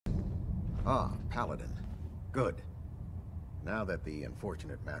Ah, Paladin. Good. Now that the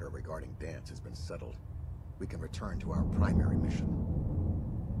unfortunate matter regarding Dance has been settled, we can return to our primary mission.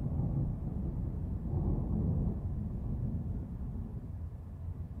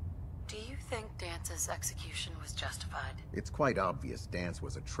 Do you think Dance's execution was justified? It's quite obvious Dance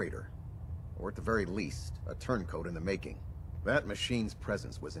was a traitor. Or at the very least, a turncoat in the making. That machine's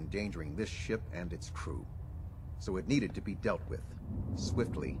presence was endangering this ship and its crew. So it needed to be dealt with,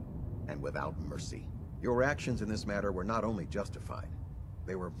 swiftly and without mercy. Your actions in this matter were not only justified,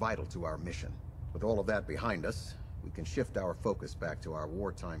 they were vital to our mission. With all of that behind us, we can shift our focus back to our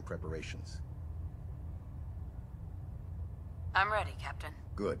wartime preparations. I'm ready, Captain.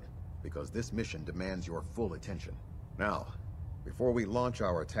 Good, because this mission demands your full attention. Now, before we launch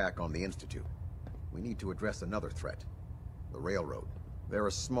our attack on the Institute, we need to address another threat. The Railroad. They're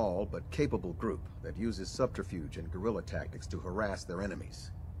a small but capable group that uses subterfuge and guerrilla tactics to harass their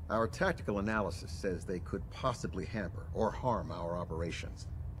enemies. Our tactical analysis says they could possibly hamper or harm our operations,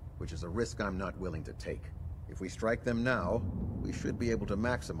 which is a risk I'm not willing to take. If we strike them now, we should be able to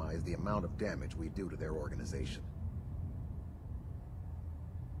maximize the amount of damage we do to their organization.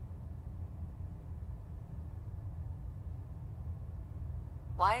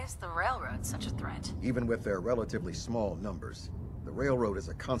 Why is the Railroad such a threat? Even with their relatively small numbers, the Railroad is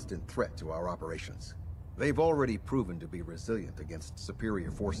a constant threat to our operations. They've already proven to be resilient against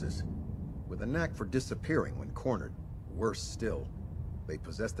superior forces. With a knack for disappearing when cornered, worse still, they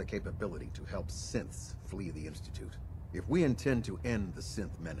possess the capability to help synths flee the Institute. If we intend to end the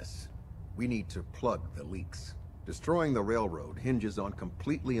synth menace, we need to plug the leaks. Destroying the Railroad hinges on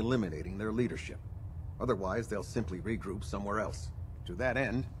completely eliminating their leadership. Otherwise, they'll simply regroup somewhere else. To that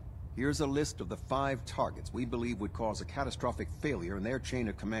end, here's a list of the 5 targets we believe would cause a catastrophic failure in their chain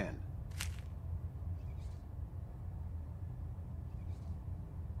of command.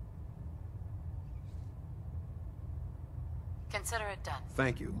 Consider it done.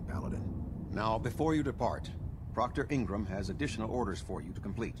 Thank you, Paladin. Now, before you depart, Proctor Ingram has additional orders for you to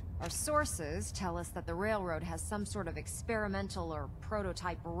complete. Our sources tell us that the Railroad has some sort of experimental or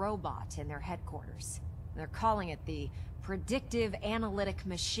prototype robot in their headquarters. They're calling it the Predictive Analytic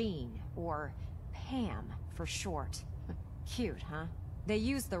Machine, or PAM for short. Cute, huh? They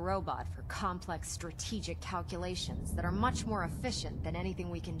use the robot for complex strategic calculations that are much more efficient than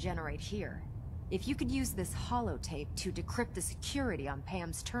anything we can generate here. If you could use this holotape to decrypt the security on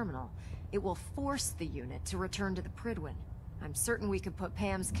Pam's terminal, it will force the unit to return to the Prydwen. I'm certain we could put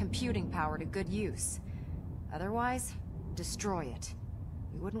Pam's computing power to good use. Otherwise, destroy it.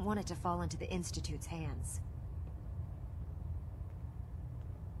 We wouldn't want it to fall into the Institute's hands.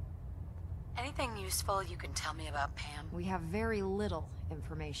 Anything useful you can tell me about Pam? We have very little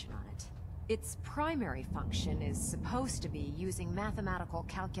information on it. Its primary function is supposed to be using mathematical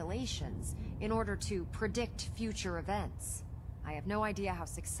calculations in order to predict future events. I have no idea how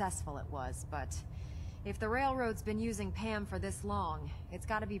successful it was, but if the Railroad's been using Pam for this long, it's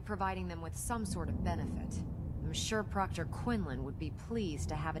got to be providing them with some sort of benefit. I'm sure Proctor Quinlan would be pleased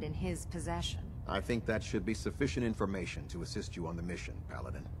to have it in his possession. I think that should be sufficient information to assist you on the mission,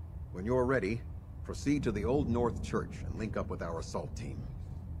 Paladin. When you're ready, proceed to the Old North Church and link up with our assault team.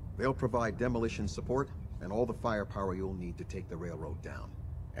 They'll provide demolition support and all the firepower you'll need to take the Railroad down.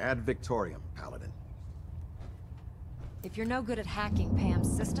 Ad Victoriam, Paladin. If you're no good at hacking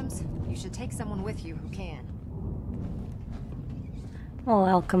Pam's systems, you should take someone with you who can.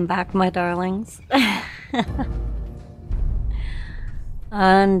 Welcome back, my darlings.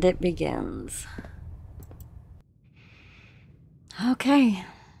 And it begins. Okay.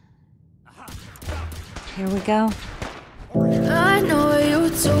 Here we go. I know you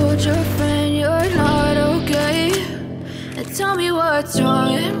told your friend you're not okay. And tell me what's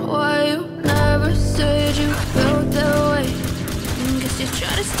wrong and why you never said you felt that way. Guess you're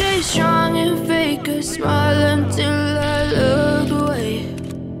trying to stay strong and fake a smile until I look away.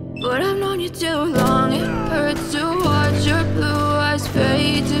 But I've known you too long, it hurts to watch your blue eyes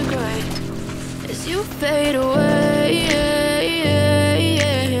fade to gray as you fade away.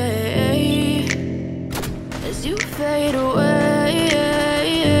 As you fade away.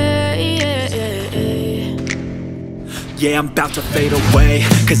 Yeah, I'm about to fade away,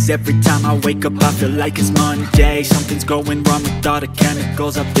 cause every time I wake up I feel like it's Monday. Something's going wrong with all the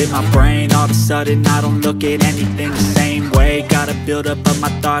chemicals up in my brain. All of a sudden I don't look at anything the same way. Gotta build up of my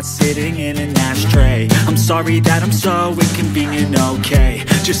thoughts sitting in an ashtray. I'm sorry that I'm so inconvenient, okay.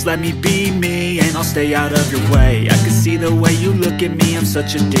 Just let me be me and I'll stay out of your way. I can see the way you look at me, I'm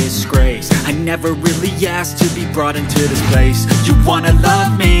such a disgrace. I never really asked to be brought into this place. You wanna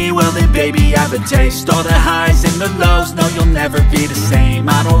love me? Well then baby I have a taste. All the highs and the lows, just know you'll never be the same.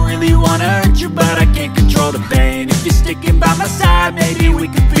 I don't really wanna hurt you, but I can't control the pain. If you're sticking by my side, maybe we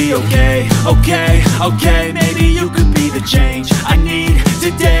could be okay. Okay, maybe you could be the change I need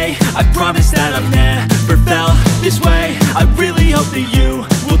today. I promise that I've never felt this way. I really hope that you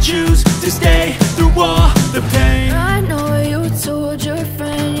will choose to stay through all the pain. I know you told your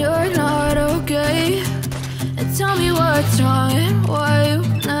friend you're not okay, and tell me what's wrong and why you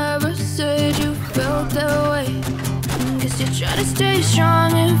never said you felt that way. Guess you're trying to stay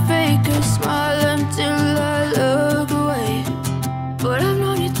strong and fake a smile until I look away. But I've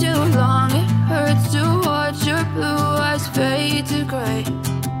known you too long, it hurts to watch your blue eyes fade to gray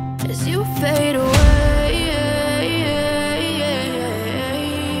as you fade away.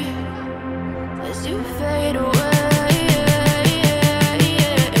 As you fade away.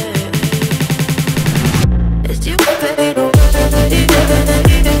 As you fade away.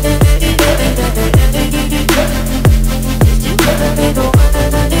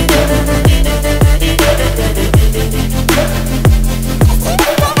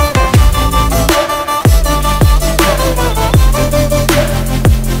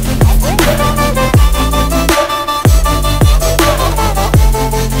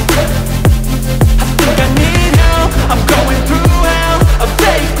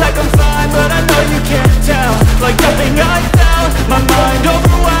 Like nothing I found, my mind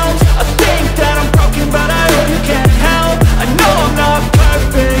overwhelmed. I think that I'm broken, but I hope you can't help. I know I'm not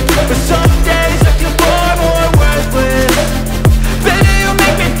perfect, but some days I feel far more worthless. Baby, you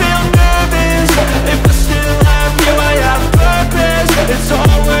make me feel nervous. If I still have you, I have purpose. It's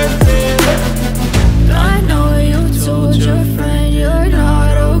all worth it. I know you told your friend you're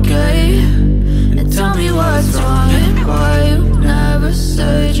not okay, and tell me what's wrong and why you never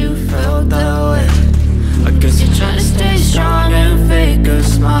said you felt that way. I guess you're trying to stay strong and fake a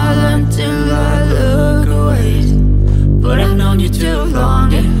smile until I look away. But I've known you too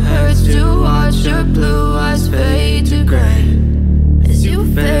long, it hurts to watch your blue eyes fade to gray as you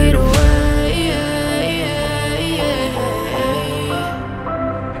fade away.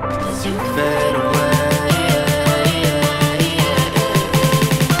 As you fade away.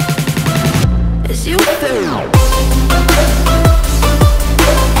 As you fade away.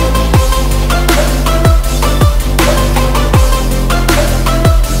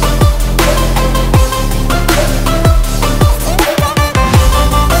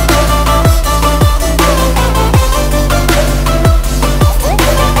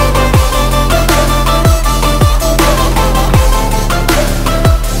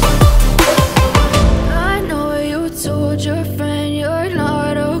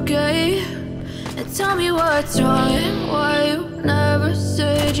 What's wrong and why you never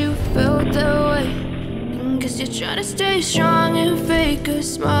said you felt that way? Guess you're trying to stay strong and fake a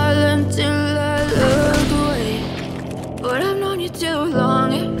smile until I look away. But I've known you too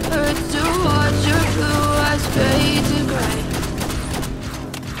long, it hurts to watch your blue eyes fade to gray.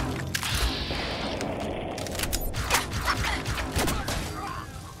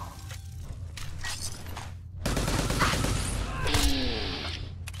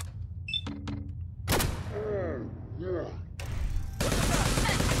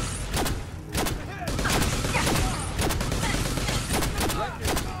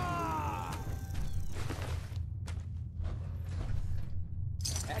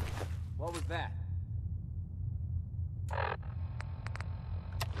 What was that?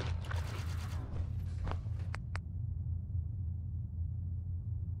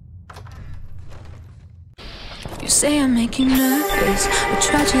 You say I'm making nervous, a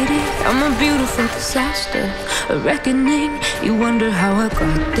tragedy, I'm a beautiful disaster, a reckoning. You wonder how I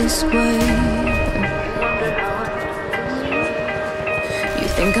got this way. You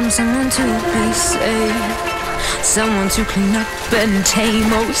think I'm someone to be saved, someone to clean up and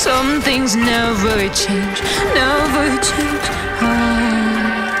tame. Oh, some things never change, never change.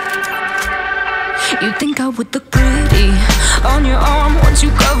 You think I would look pretty on your arm once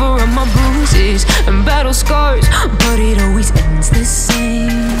you cover up my bruises and battle scars, but it always ends the same.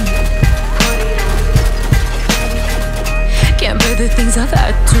 Can't bear the things I've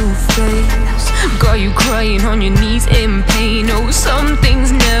had to face, got you crying on your knees in pain. Oh, some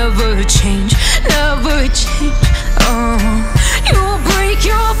things never change, never change. You'll break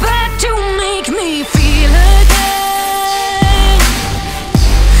your back to make me feel again,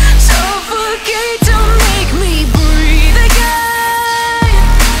 suffocate to make me breathe again,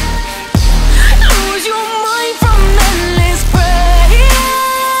 lose your mind from endless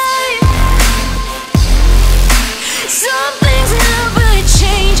pain. Some things never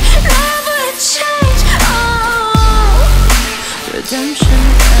change, never change. Redemption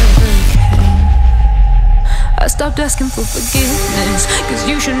never came. I stopped asking for forgiveness. Cause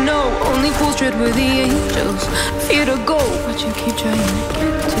you should know, only fools tread with the angels. Fear to go, but you keep trying to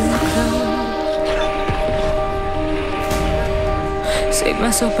get too close. Save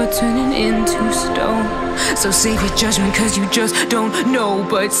myself by turning into stone. So save your judgment cause you just don't know.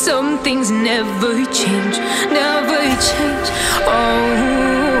 But some things never change, never change. Oh,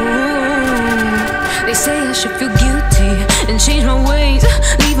 they say I should feel guilty and change my ways,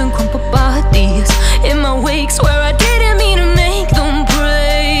 leaving crumpled bodies in my wake. Swear I didn't mean to make them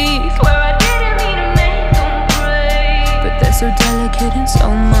break. Swear I didn't mean to make them break. But they're so delicate and so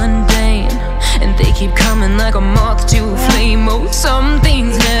mundane, and they keep coming like a moth to a flame. Oh, some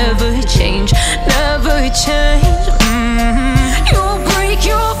things never change, never change. You'll break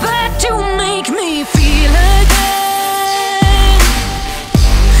your back to make me feel again.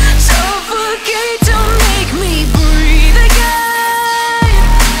 Suffocate to make me breathe again.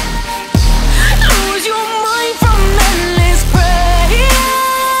 Lose your mind from endless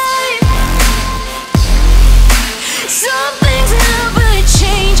pain. Some things never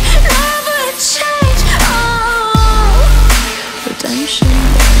change, never change. Oh, redemption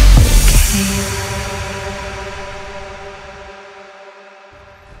never came.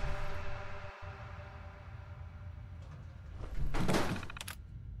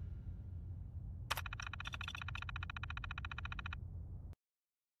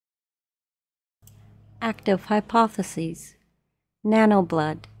 Active hypotheses.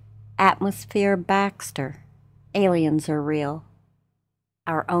 Nanoblood. Atmosphere Baxter. Aliens are real.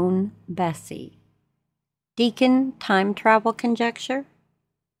 Our own Bessie. Deacon time travel conjecture.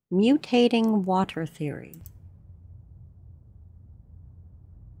 Mutating water theory.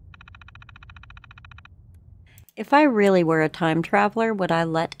 If I really were a time traveler, would I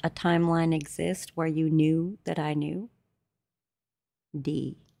let a timeline exist where you knew that I knew?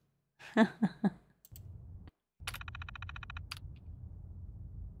 D.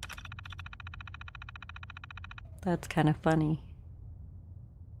 That's kind of funny.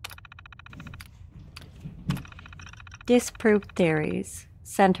 Disproved theories.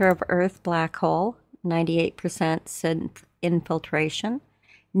 Center of Earth black hole, 98% synth infiltration,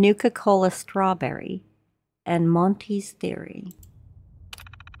 Nuka-Cola strawberry, and Monty's theory.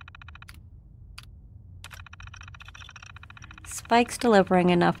 Spikes delivering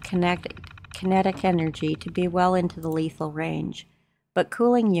enough kinetic energy to be well into the lethal range, but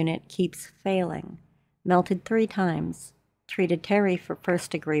cooling unit keeps failing. Melted 3 times. Treated Terry for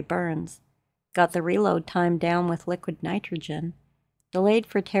first-degree burns. Got the reload time down with liquid nitrogen. Delayed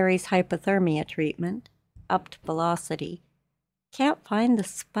for Terry's hypothermia treatment. Upped velocity. Can't find the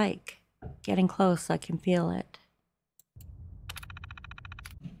spike. Getting close, I can feel it.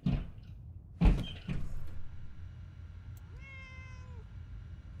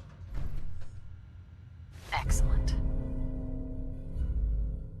 Excellent.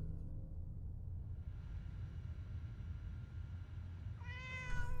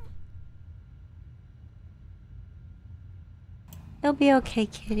 It'll be okay,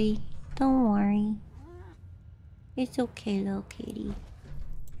 kitty. Don't worry. It's okay, little kitty.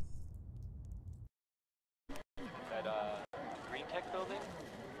 That green tech building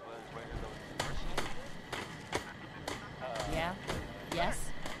was where those persons. Yeah? Yes?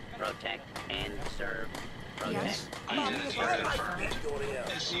 Protect and serve. Protect. Yes. Identity confirmed.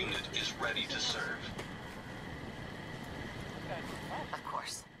 This unit is ready to serve. Of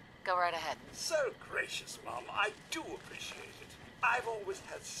course. Go right ahead. So gracious, Mom. I do appreciate it. I've always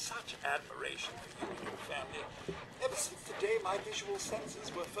had such admiration for you and your family, ever since the day my visual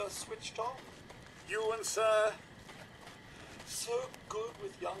senses were first switched on. You and Sir, so good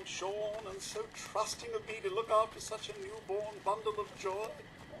with young Sean and so trusting of me to look after such a newborn bundle of joy.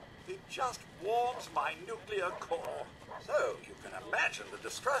 It just warms my nuclear core. So you can imagine the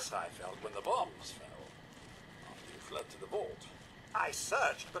distress I felt when the bombs fell. After you fled to the vault. I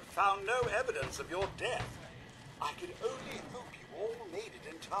searched but found no evidence of your death. I could only hope you all made it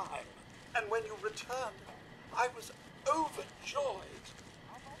in time. And when you returned, I was overjoyed.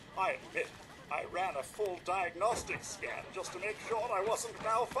 I admit, I ran a full diagnostic scan just to make sure I wasn't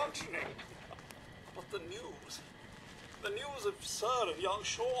malfunctioning. But the news of Sir and young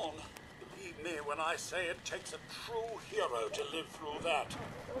Sean, believe me when I say it takes a true hero to live through that.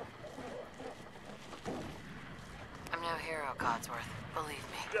 I'm no hero, Codsworth. Believe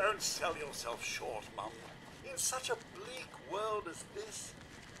me. Don't sell yourself short, Mum. In such a bleak world as this,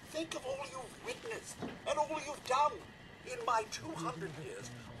 think of all you've witnessed and all you've done. In my 200 years,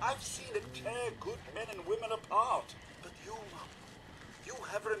 I've seen it tear good men and women apart. But you, Mum, you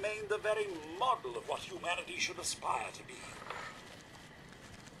have remained the very model of what humanity should aspire to be.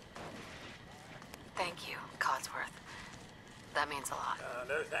 Thank you, Codsworth. That means a lot.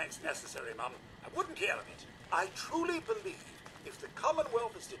 No thanks necessary, Mum. I wouldn't hear of it. I truly believe if the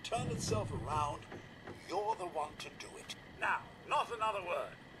Commonwealth is to turn itself around, you're the one to do it. Now, not another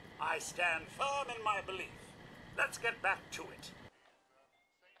word. I stand firm in my belief. Let's get back to it.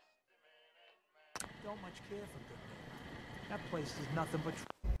 Don't much care for good neighbor. That place is nothing but...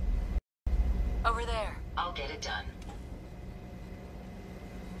 Over there. I'll get it done.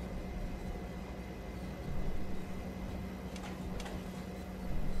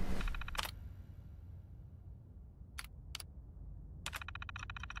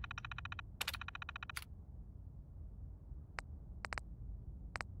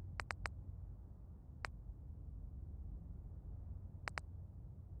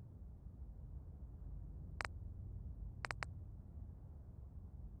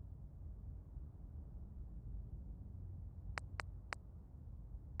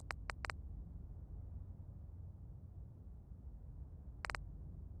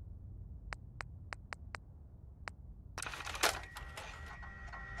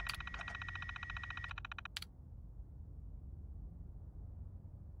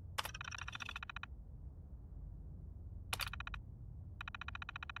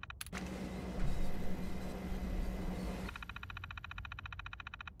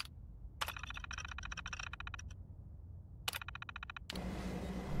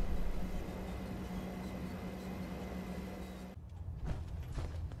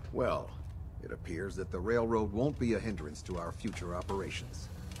 Well, it appears that the railroad won't be a hindrance to our future operations.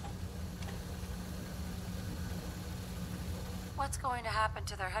 What's going to happen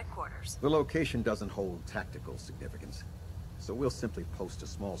to their headquarters? The location doesn't hold tactical significance, so we'll simply post a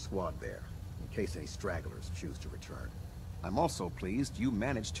small squad there, in case any stragglers choose to return. I'm also pleased you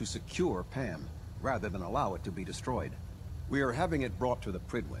managed to secure Pam, rather than allow it to be destroyed. We are having it brought to the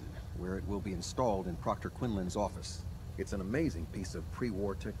Pridwin, where it will be installed in Proctor Quinlan's office. It's an amazing piece of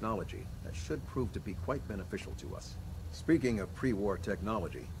pre-war technology that should prove to be quite beneficial to us. Speaking of pre-war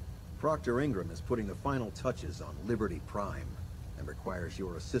technology, Proctor Ingram is putting the final touches on Liberty Prime and requires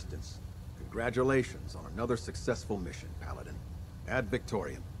your assistance. Congratulations on another successful mission, Paladin. Ad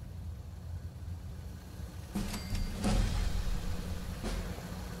Victoriam.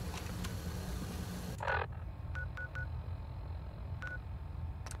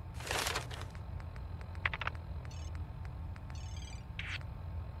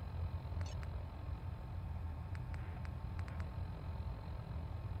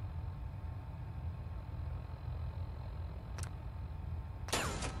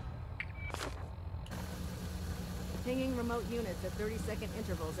 Pinging remote units at 30-second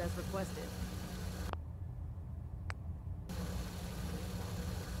intervals as requested.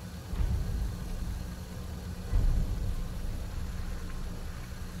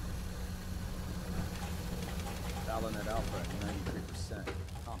 Fallon at Alpha at 93%.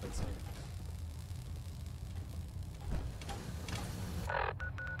 Compensating.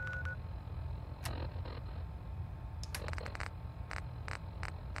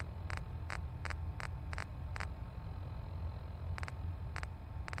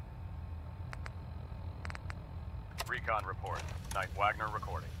 Recon report. Knight Wagner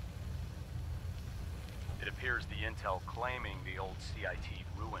recording. It appears the intel claiming the old CIT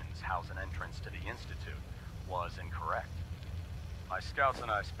ruins house an entrance to the Institute was incorrect. My scouts and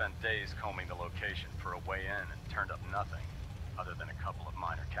I spent days combing the location for a way in and turned up nothing other than a couple of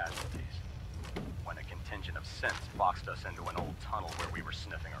minor casualties. When a contingent of synths boxed us into an old tunnel where we were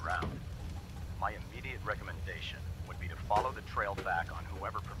sniffing around. My immediate recommendation would be to follow the trail back on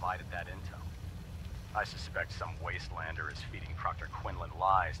whoever provided that intel. I suspect some wastelander is feeding Proctor Quinlan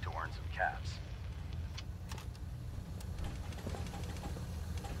lies to earn some caps.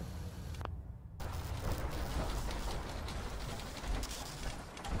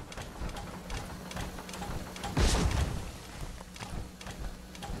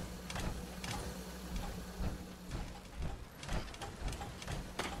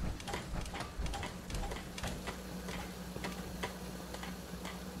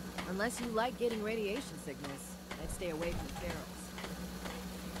 Unless you like getting radiation sickness, I'd stay away from ferals.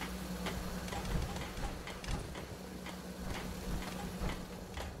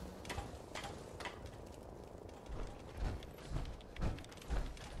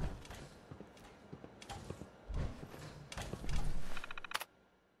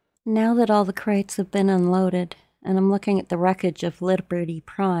 Now that all the crates have been unloaded, and I'm looking at the wreckage of Liberty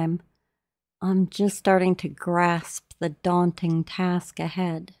Prime, I'm just starting to grasp the daunting task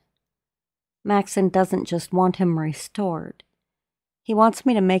ahead. Maxon doesn't just want him restored. He wants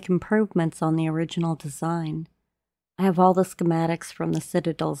me to make improvements on the original design. I have all the schematics from the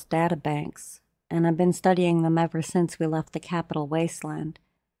Citadel's databanks, and I've been studying them ever since we left the capital wasteland.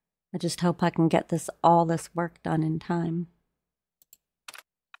 I just hope I can get all this work done in time.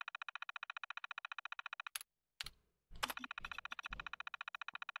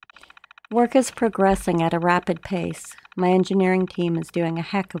 Work is progressing at a rapid pace. My engineering team is doing a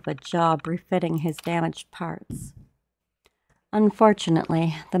heck of a job refitting his damaged parts.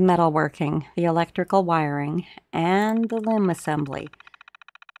 Unfortunately, the metalworking, the electrical wiring, and the limb assembly,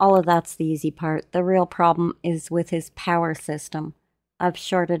 all of that's the easy part. The real problem is with his power system. I've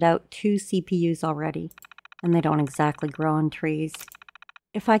shorted out 2 CPUs already, and they don't exactly grow on trees.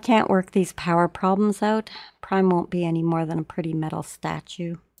 If I can't work these power problems out, Prime won't be any more than a pretty metal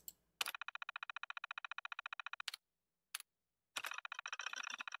statue.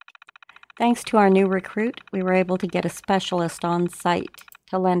 Thanks to our new recruit, we were able to get a specialist on site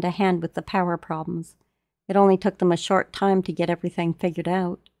to lend a hand with the power problems. It only took them a short time to get everything figured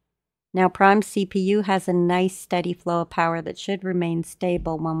out. Now Prime's CPU has a nice steady flow of power that should remain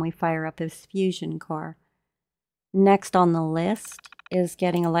stable when we fire up his fusion core. Next on the list is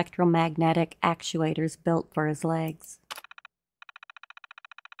getting electromagnetic actuators built for his legs.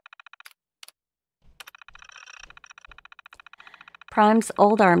 Prime's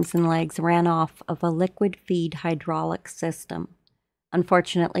old arms and legs ran off of a liquid feed hydraulic system.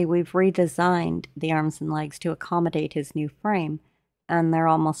 Unfortunately, we've redesigned the arms and legs to accommodate his new frame, and they're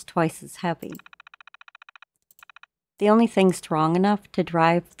almost twice as heavy. The only thing strong enough to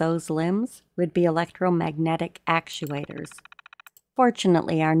drive those limbs would be electromagnetic actuators.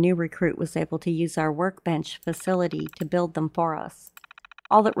 Fortunately, our new recruit was able to use our workbench facility to build them for us.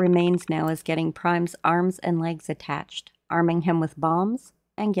 All that remains now is getting Prime's arms and legs attached, arming him with bombs,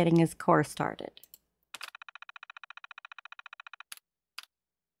 and getting his core started.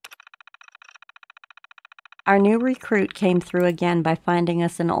 Our new recruit came through again by finding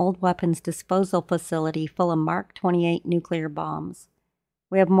us an old weapons disposal facility full of Mark 28 nuclear bombs.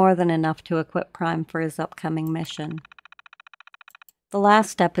 We have more than enough to equip Prime for his upcoming mission. The last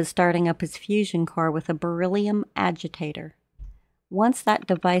step is starting up his fusion core with a beryllium agitator. Once that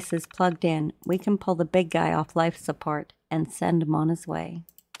device is plugged in, we can pull the big guy off life support and send him on his way.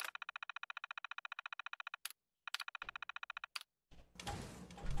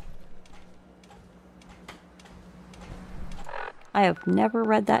 I have never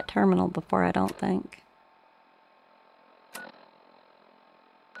read that terminal before, I don't think.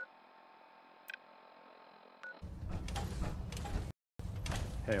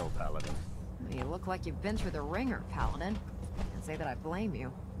 Hail, Paladin. You look like you've been through the ringer, Paladin. Can't say that I blame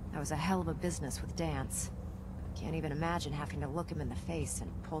you. That was a hell of a business with Dance. Can't even imagine having to look him in the face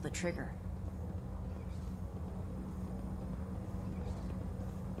and pull the trigger.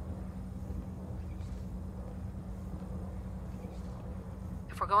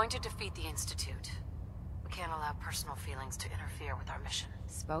 If we're going to defeat the Institute, we can't allow personal feelings to interfere with our mission.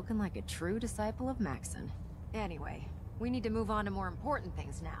 Spoken like a true disciple of Maxon. Anyway, we need to move on to more important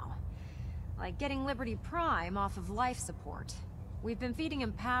things now. Like getting Liberty Prime off of life support. We've been feeding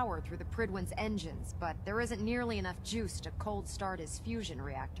him power through the Pridwin's engines, but there isn't nearly enough juice to cold start his fusion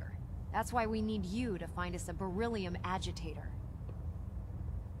reactor. That's why we need you to find us a beryllium agitator.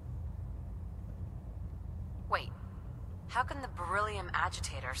 Wait, how can the beryllium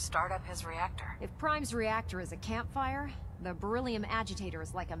agitator start up his reactor? If Prime's reactor is a campfire, the beryllium agitator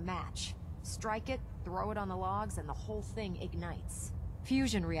is like a match. Strike it, throw it on the logs, and the whole thing ignites.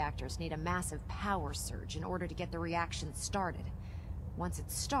 Fusion reactors need a massive power surge in order to get the reaction started. Once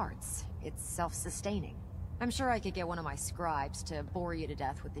it starts, it's self-sustaining. I'm sure I could get one of my scribes to bore you to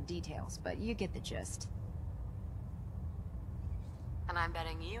death with the details, but you get the gist. And I'm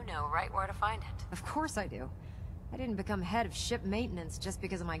betting you know right where to find it. Of course I do. I didn't become head of ship maintenance just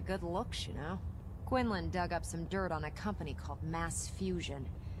because of my good looks, you know? Quinlan dug up some dirt on a company called Mass Fusion.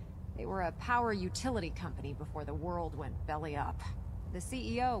 They were a power utility company before the world went belly up. The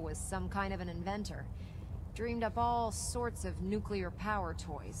CEO was some kind of an inventor. Dreamed up all sorts of nuclear power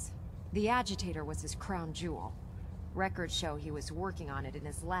toys. The agitator was his crown jewel. Records show he was working on it in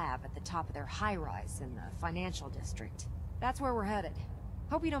his lab at the top of their high-rise in the financial district. That's where we're headed.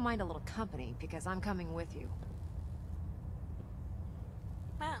 Hope you don't mind a little company, because I'm coming with you.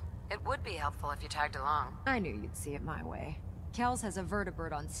 Well, it would be helpful if you tagged along. I knew you'd see it my way. Kells has a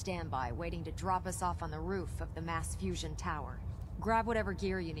vertibird on standby, waiting to drop us off on the roof of the Mass Fusion Tower. Grab whatever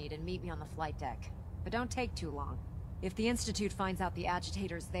gear you need and meet me on the flight deck. But don't take too long. If the Institute finds out the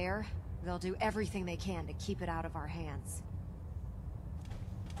agitator's there, they'll do everything they can to keep it out of our hands.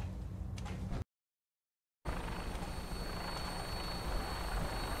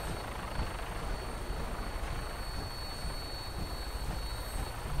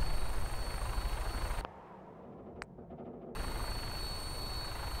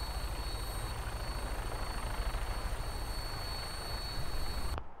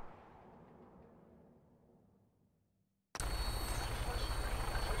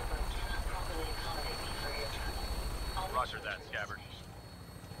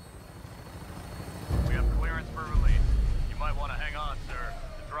 might want to hang on, sir.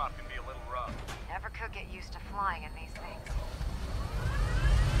 The drop can be a little rough. Never could get used to flying in these things.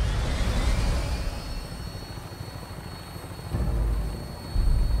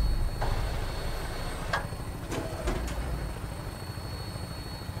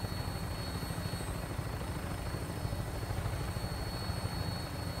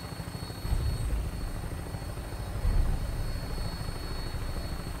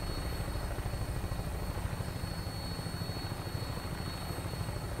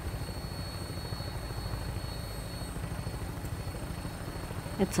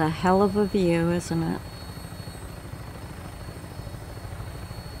 It's a hell of a view, isn't it?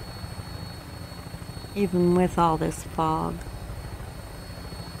 Even with all this fog.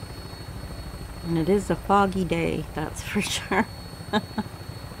 And it is a foggy day, that's for sure.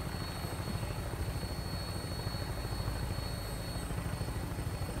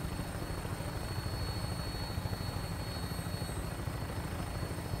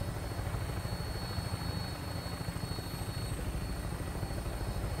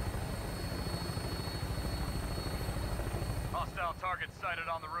 Hostile target sighted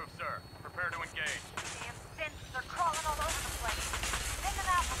on the roof, sir. Prepare to engage. Damn synths, they're crawling all over the place. Take them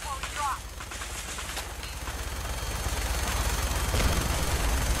out before we drop.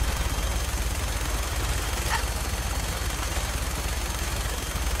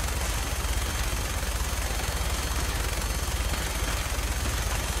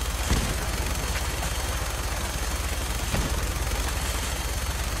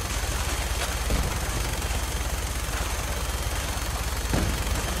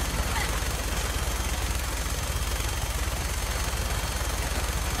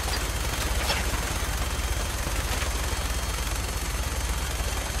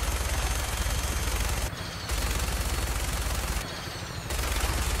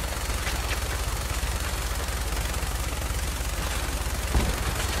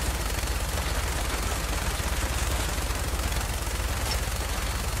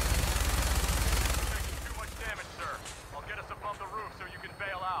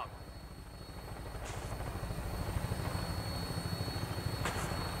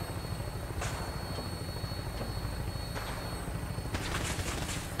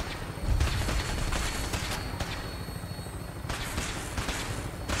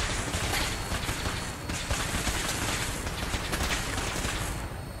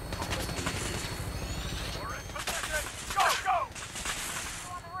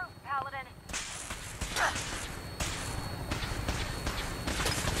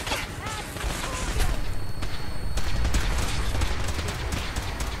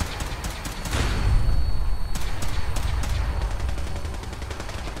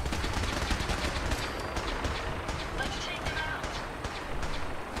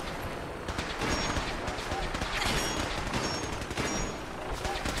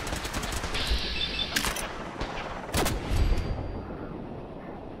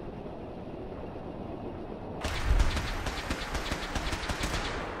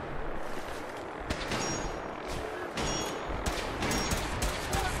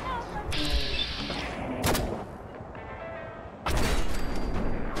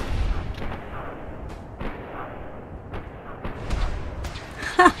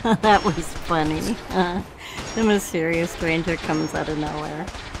 That was funny. The mysterious stranger comes out of nowhere.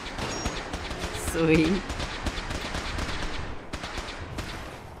 Sweet.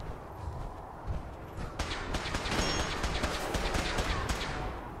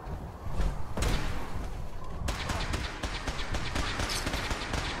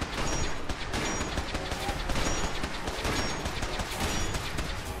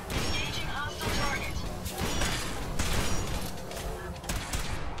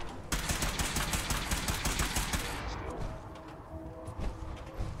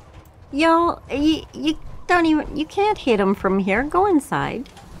 Y'all, you don't even, you can't hit him from here. Go inside.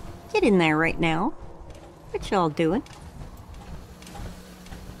 Get in there right now. What y'all doing?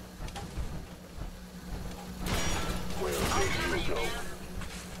 Where did you go?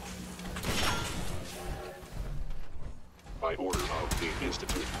 By order of the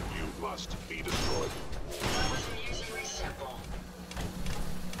Institute, you must be destroyed. That was amusingly simple.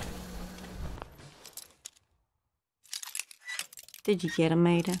 Did you get him,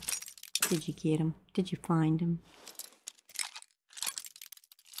 Ada? Did you get him? Did you find him?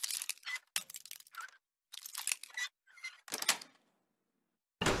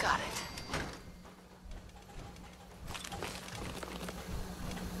 Got it.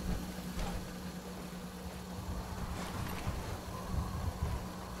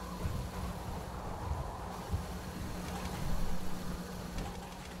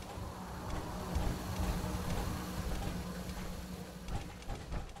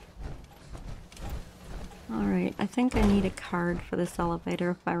 I think I need a card for this elevator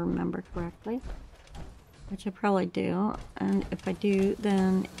if I remember correctly. Which I probably do. And if I do,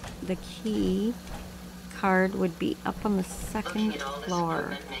 then the key card would be up on the second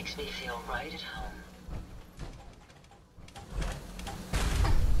floor. Makes me feel right at home.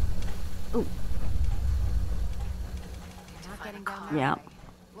 Ooh. Not getting down there. Yeah.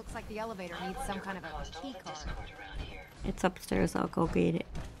 Looks like the elevator needs some kind of a key card. It's upstairs. I'll go get it.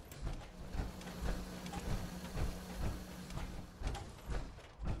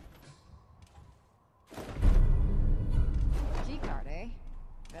 Key card, eh?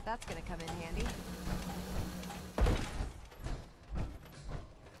 Bet that's gonna come in handy.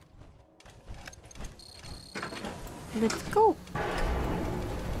 Let's go.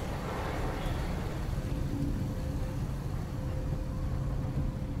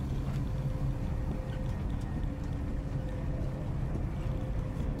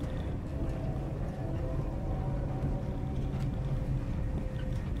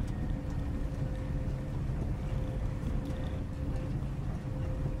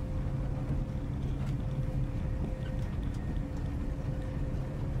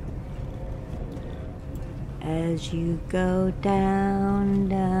 As you go down,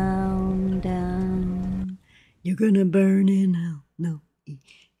 down, down, you're gonna burn in hell. No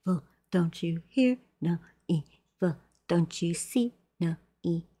evil, don't you hear? No evil, don't you see? No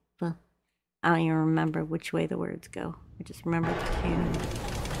evil. I don't even remember which way the words go. I just remember the tune.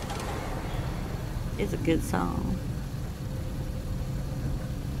 It's a good song.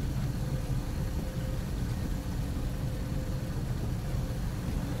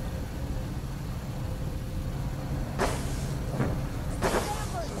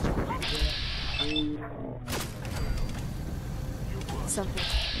 Something.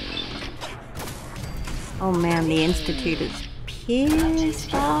 Oh man, the Institute is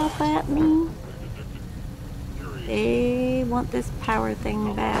pissed off at me. They want this power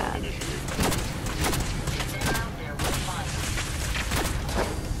thing bad.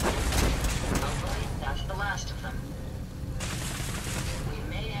 That's the last of them. We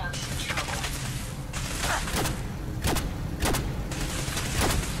may have some trouble.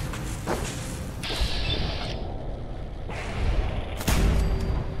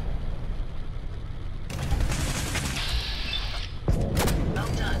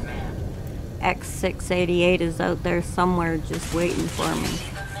 X688 is out there somewhere just waiting for me.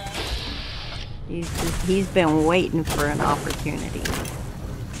 He's been waiting for an opportunity.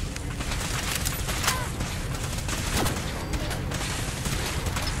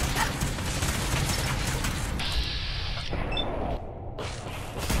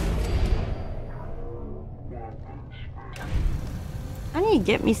 I need to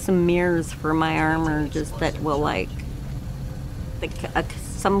get me some mirrors for my armor, just that will like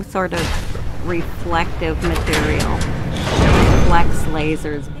some sort of reflective material that reflects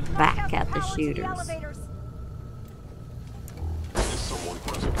lasers back at the shooters.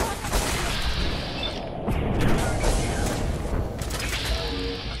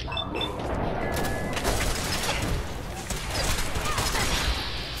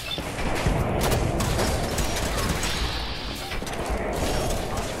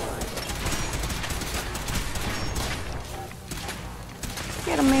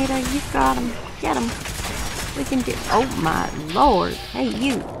 Get him, Ada. You got him. Get him. We can do. Oh my lord. Hey,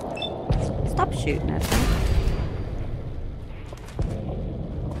 you. Stop shooting at me.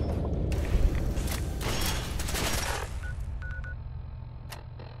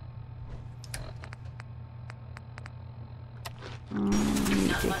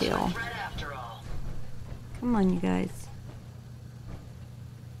 Need to heal. Come on, you guys.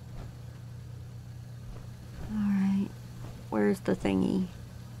 Alright. Where's the thingy?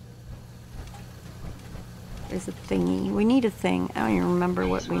 There's a thingy. We need a thing. I don't even remember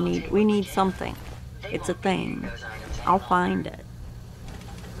what we need. We need something. It's a thing. I'll find it.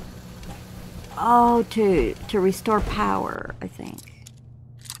 Oh, to restore power, I think.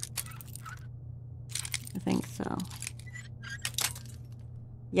 I think so.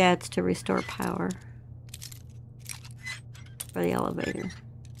 Yeah, it's to restore power. For the elevator.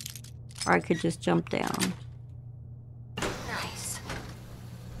 Or I could just jump down. Nice.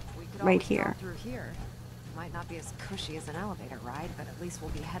 Right here. Through here. Might not be as cushy as an elevator ride, but at least we'll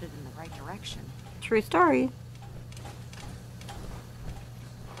be headed in the right direction. True story.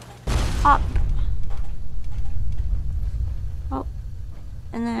 Up. Oh.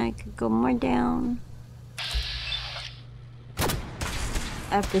 And then I could go more down.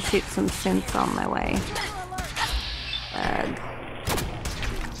 I have to shoot some synths on my way.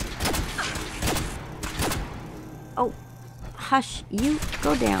 Oh. Hush. You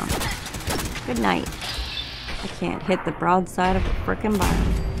go down. Good night. I can't hit the broadside of a frickin'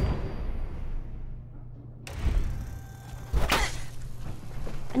 barn.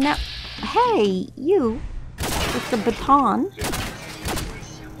 And now, hey, you, with the baton.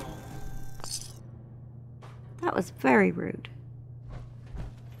 That was very rude.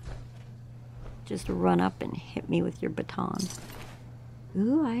 Just run up and hit me with your baton.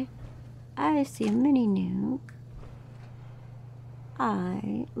 Ooh, I see a mini nuke.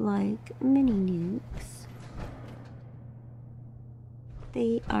 I like mini nukes.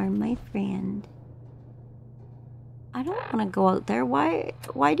 They are my friend. I don't want to go out there. Why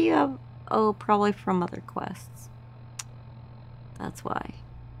do you have... Oh, probably from other quests. That's why.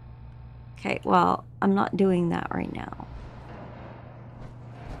 Okay, well, I'm not doing that right now.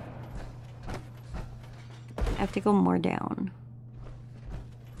 I have to go more down.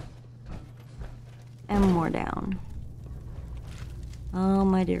 And more down. Oh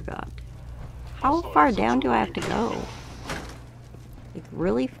my dear God. How far down do I have to go? Like,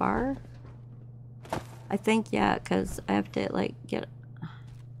 really far? I think, yeah, because I have to, like, get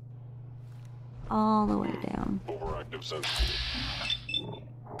all the way down.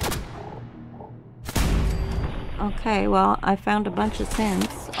 Okay, well, I found a bunch of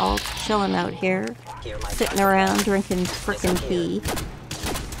synths all chilling out here, sitting around drinking frickin' tea,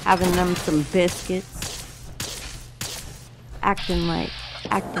 having them some biscuits, acting like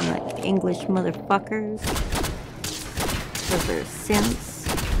English motherfuckers, because they're synths.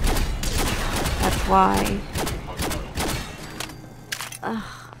 That's why.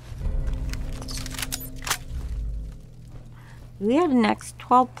 We had an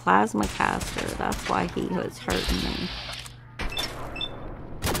X12 plasma caster. That's why he was hurting me.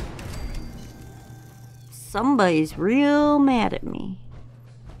 Somebody's real mad at me.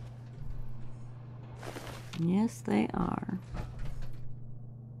 Yes, they are.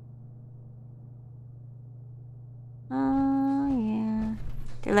 Oh, yeah.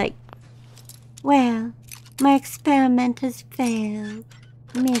 They're like, well, my experiment has failed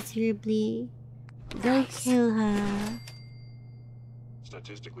miserably. Go kill her.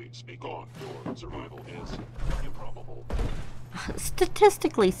 Statistically speaking, your survival is improbable.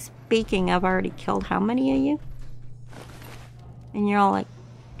 Statistically speaking, I've already killed how many of you? And you're all like,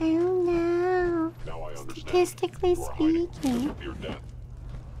 oh no. Now I understand. Statistically speaking. I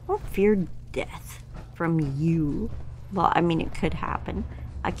don't fear death from you. Well, I mean, it could happen.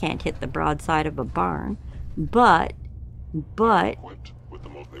 I can't hit the broadside of a barn. But. With the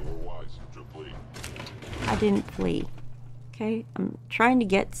most, they were wise to flee. I didn't flee. Okay, I'm trying to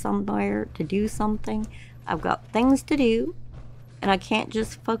get somewhere to do something. I've got things to do, and I can't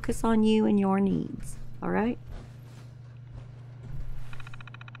just focus on you and your needs, alright?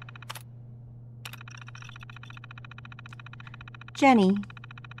 Jenny,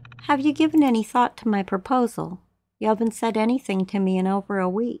 have you given any thought to my proposal? You haven't said anything to me in over a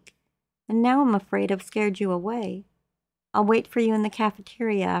week, and now I'm afraid I've scared you away. I'll wait for you in the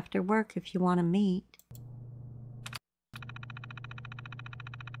cafeteria after work if you want to meet.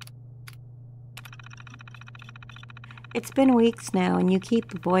 It's been weeks now, and you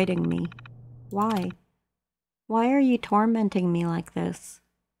keep avoiding me. Why? Why are you tormenting me like this?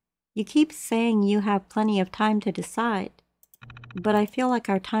 You keep saying you have plenty of time to decide, but I feel like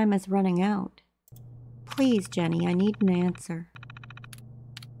our time is running out. Please, Jenny, I need an answer.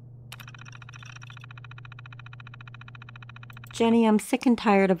 Jenny, I'm sick and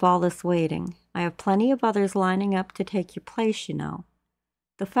tired of all this waiting. I have plenty of others lining up to take your place, you know.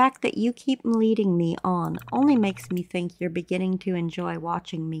 The fact that you keep leading me on only makes me think you're beginning to enjoy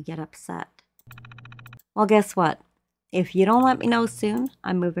watching me get upset. Well, guess what? If you don't let me know soon,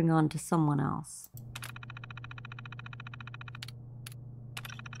 I'm moving on to someone else.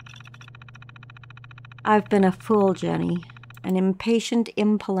 I've been a fool, Jenny. An impatient,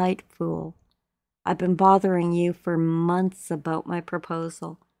 impolite fool. I've been bothering you for months about my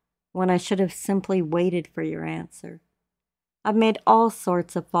proposal, when I should have simply waited for your answer. I've made all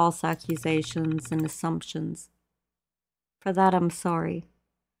sorts of false accusations and assumptions. For that, I'm sorry.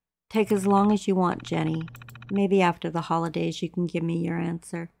 Take as long as you want, Jenny. Maybe after the holidays you can give me your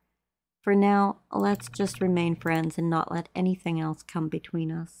answer. For now, let's just remain friends and not let anything else come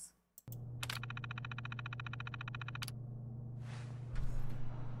between us.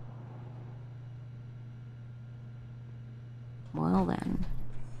 Well then.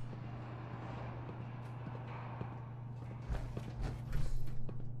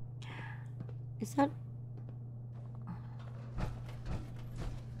 Is that...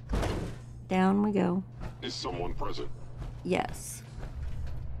 Down we go. Is someone present? Yes.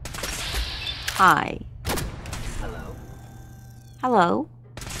 Hi. Hello? Hello?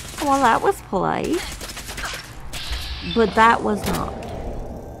 Well, that was polite. But that was not.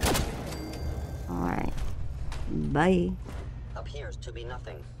 Alright. Bye. Appears to be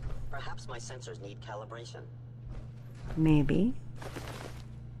nothing. Perhaps my sensors need calibration. Maybe.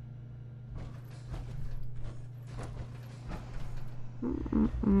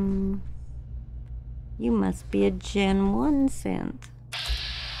 You must be a Gen 1 synth.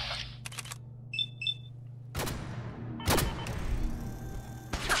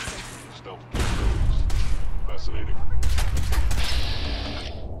 Fascinating.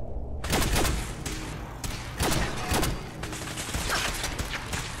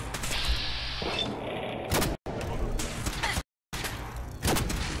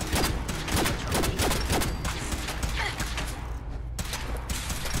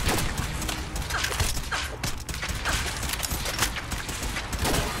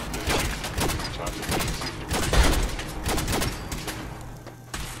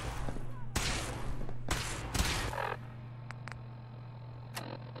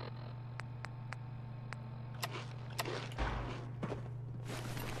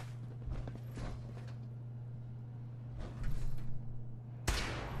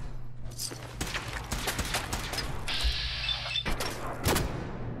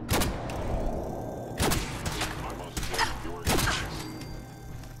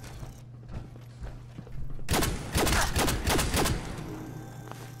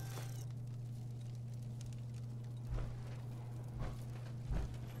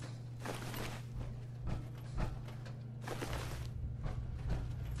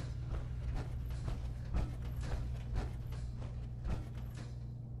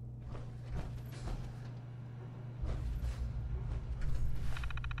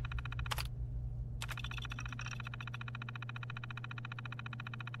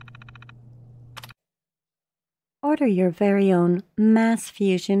 Order your very own Mass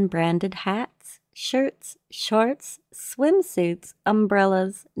Fusion branded hats, shirts, shorts, swimsuits,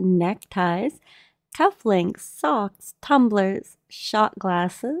 umbrellas, neckties, cufflinks, socks, tumblers, shot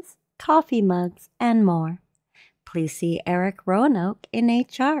glasses, coffee mugs, and more. Please see Eric Roanoke in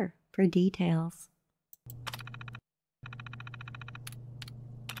HR for details.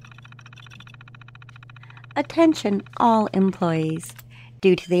 Attention all employees.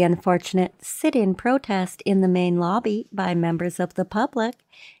 Due to the unfortunate sit-in protest in the main lobby by members of the public,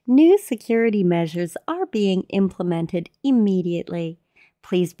 new security measures are being implemented immediately.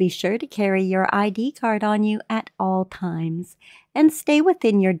 Please be sure to carry your ID card on you at all times and stay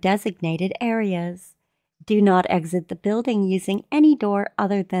within your designated areas. Do not exit the building using any door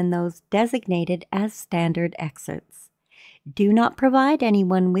other than those designated as standard exits. Do not provide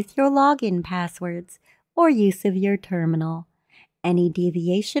anyone with your login passwords or use of your terminal. Any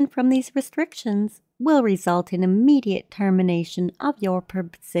deviation from these restrictions will result in immediate termination of your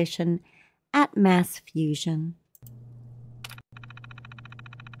position at Mass Fusion.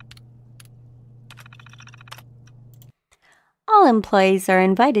 All employees are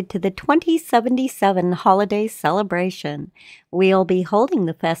invited to the 2077 holiday celebration. We'll be holding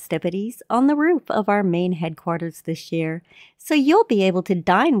the festivities on the roof of our main headquarters this year, so you'll be able to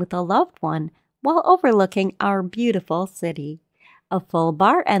dine with a loved one while overlooking our beautiful city. A full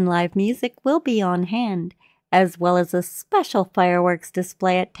bar and live music will be on hand, as well as a special fireworks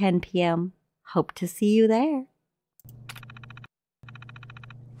display at 10 p.m. Hope to see you there.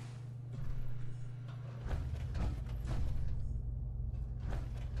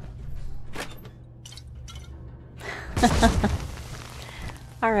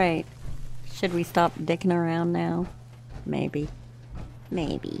 All right. Should we stop dicking around now? Maybe.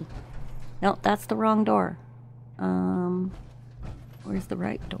 Maybe. No, that's the wrong door. Where's the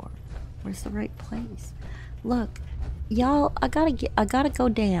right door? Where's the right place? Look, y'all, I gotta go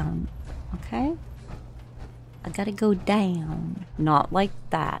down, okay? I gotta go down. Not like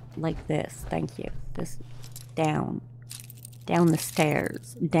that, like this, thank you. This, down. Down the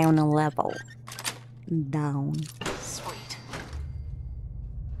stairs, down a level. Down. Sweet.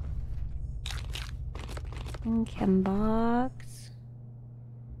 Chem box.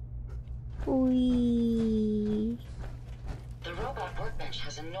 Whee. The robot workbench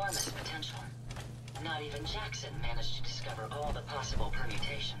has enormous potential. Not even Jackson managed to discover all the possible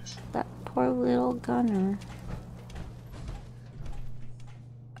permutations. That poor little gunner.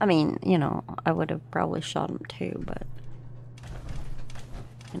 I mean, you know, I would have probably shot him too, but...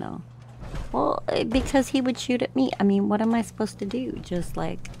 You know. Well, because he would shoot at me. I mean, what am I supposed to do? Just,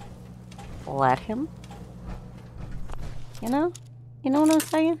 like, let him? You know? You know what I'm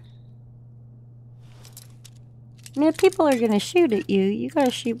saying? I mean, if people are gonna shoot at you, you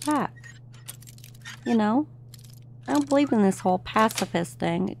gotta shoot back. You know? I don't believe in this whole pacifist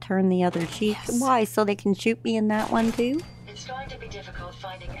thing. Turn the other cheek. Yes. Why? So they can shoot me in that one too? It's going to be difficult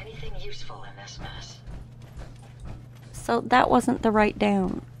finding anything useful in this mess. So that wasn't the right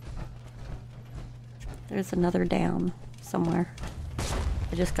down. There's another down somewhere.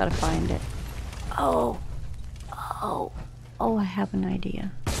 I just gotta find it. Oh, I have an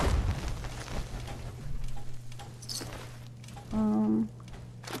idea.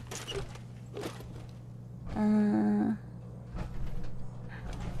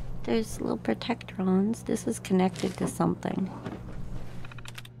 There's little protectrons. This is connected to something.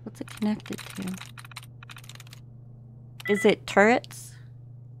 What's it connected to? Is it turrets?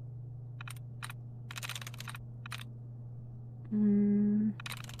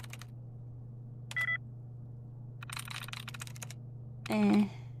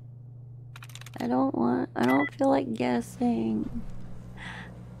 I don't feel like guessing.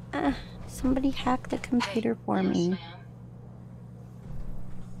 Somebody hacked the computer for me.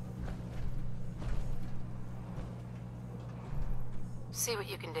 See what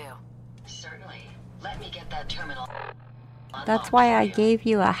you can do. Certainly. Let me get that terminal. That's why I gave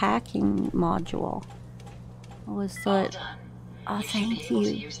you a hacking module. It was so it... Oh, thank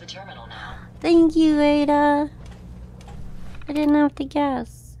you. Thank you, Ada. I didn't have to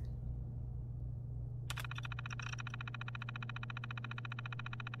guess.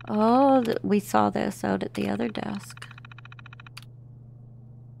 Oh, we saw this out at the other desk.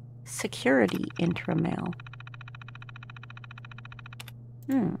 Security intramail.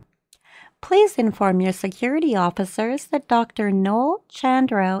 Please inform your security officers that Dr. Noel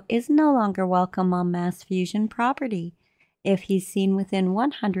Chandra is no longer welcome on Mass Fusion property. If he's seen within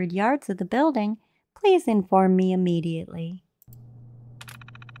 100 yards of the building, please inform me immediately.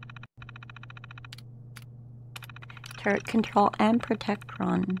 Turret control and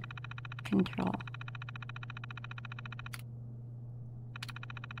protectron control.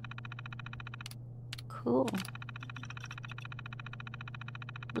 Cool.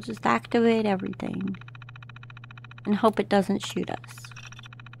 We'll just activate everything and hope it doesn't shoot us.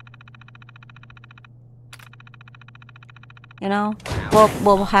 You know,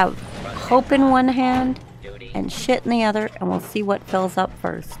 we'll have hope in one hand and shit in the other, and we'll see what fills up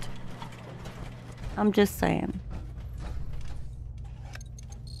first. I'm just saying.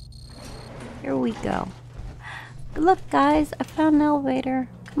 Here we go. Look, guys, I found an elevator.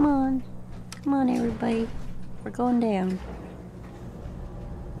 Come on. Come on, everybody. We're going down.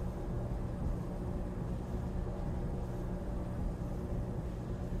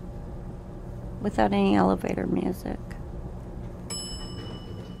 Without any elevator music.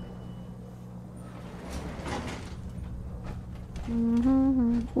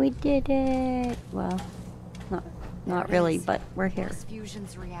 We did it. Well, not really, but we're here. This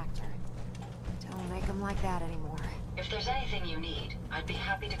fusion's reactor. Don't make them like that anymore. If there's anything you need, I'd be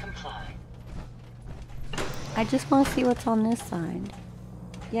happy to comply. I just want to see what's on this side.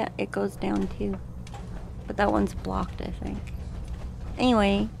 Yeah, it goes down too. But that one's blocked, I think.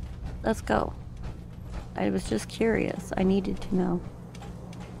 Anyway, let's go. I was just curious. I needed to know.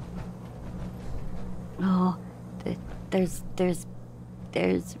 Oh, there's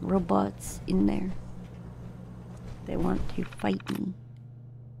robots in there. They want to fight me.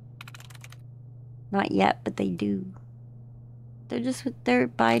 Not yet, but they do. They're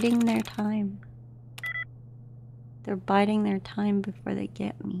biding their time. They're biding their time before they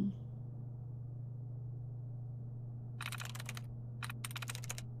get me.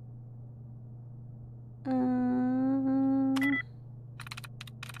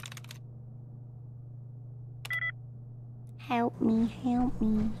 Help me, help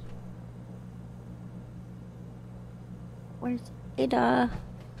me. Where's Ada?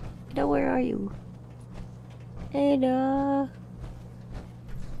 Ada, where are you? Ada.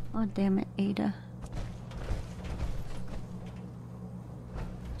 Oh, damn it, Ada.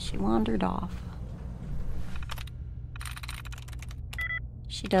 She wandered off.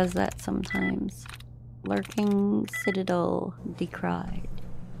 She does that sometimes. Lurking Citadel decried.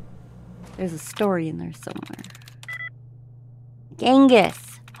 There's a story in there somewhere.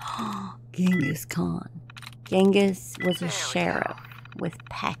 Genghis! Genghis Khan. Genghis was a sheriff with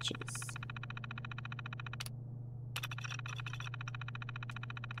patches.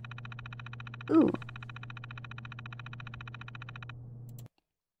 Ooh.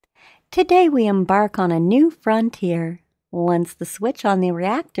 Today we embark on a new frontier. Once the switch on the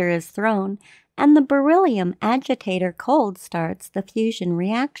reactor is thrown and the beryllium agitator cold starts the fusion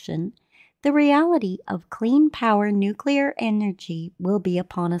reaction, the reality of clean power nuclear energy will be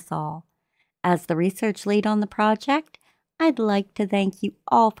upon us all. As the research lead on the project, I'd like to thank you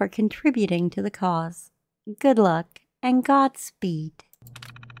all for contributing to the cause. Good luck. and Godspeed.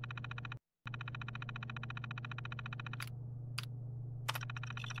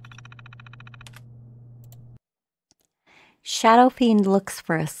 Shadow Fiend looks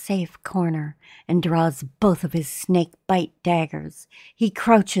for a safe corner and draws both of his snake bite daggers. He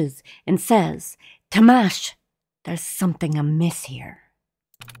crouches and says, "Tamash, there's something amiss here."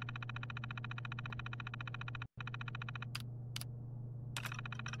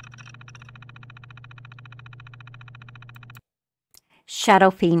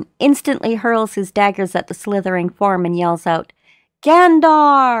 Shadow Fiend instantly hurls his daggers at the slithering form and yells out,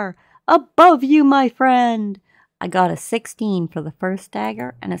 "Gandar! Above you, my friend!" I got a 16 for the first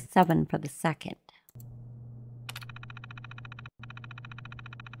dagger and a 7 for the second.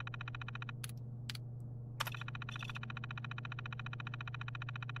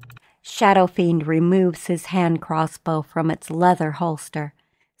 Shadow Fiend removes his hand crossbow from its leather holster,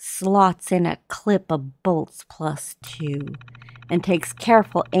 slots in a clip of bolts +2, and takes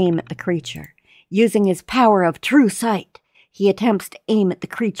careful aim at the creature. Using his power of true sight, he attempts to aim at the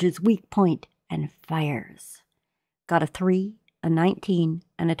creature's weak point and fires. Got a 3, a 19,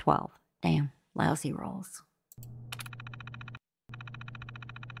 and a 12. Damn, lousy rolls.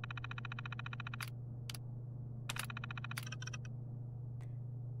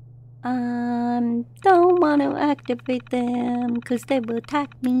 Don't want to activate them because they will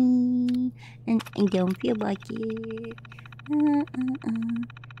attack me and I don't feel like it.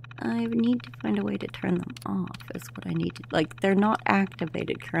 I need to find a way to turn them off is what I need to, like, they're not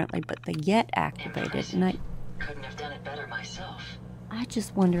activated currently, but they get activated and I couldn't have done it better myself. I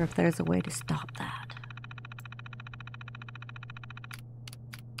just wonder if there's a way to stop that.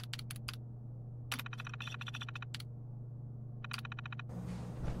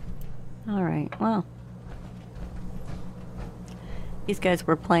 Alright, well. These guys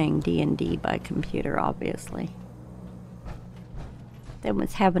were playing D&D by computer, obviously. They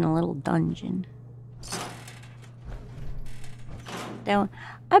was having a little dungeon.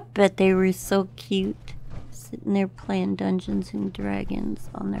 I bet they were so cute. Sitting there playing Dungeons and Dragons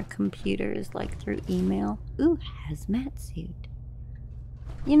on their computers, like through email. Ooh, hazmat suit.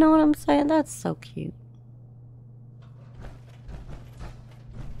 You know what I'm saying? That's so cute.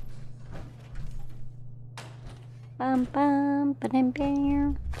 Bum bum ba-dum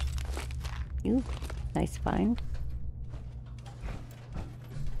bam. Ooh, nice find.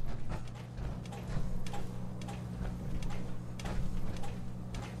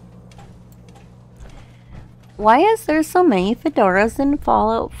 Why is there so many fedoras in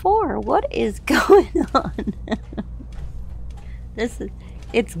Fallout 4? What is going on?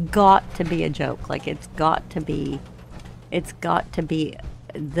 It's got to be a joke. Like, it's got to be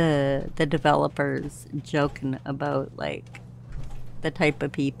the developers joking about, like, the type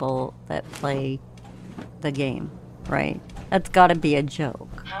of people that play the game, right? That's got to be a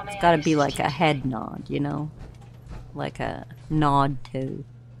joke. It's got to be like a head nod, you know? Like a nod to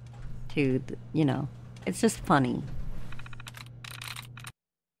the, you know. It's just funny.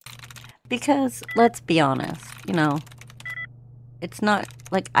 Because, let's be honest, you know, it's not,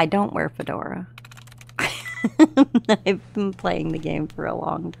 like, I don't wear fedora. I've been playing the game for a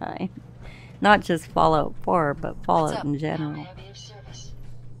long time. Not just Fallout 4, but Fallout in general.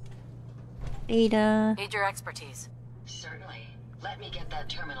 Ada. Need your expertise. Certainly. Let me get that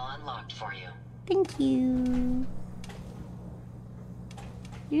terminal unlocked for you. Thank you.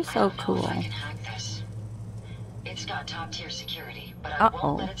 You're so cool. I can hack this. It's got top-tier security, but I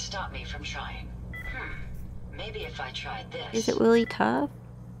won't let it stop me from trying. Maybe if I tried this. Is it really tough?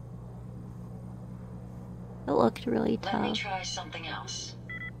 It looked really tough. Let me try something else.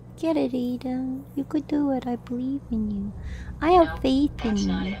 Get it, Ada. You could do it. I believe in you. I have faith in you. That's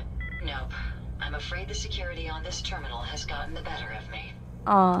not it. Nope. I'm afraid the security on this terminal has gotten the better of me.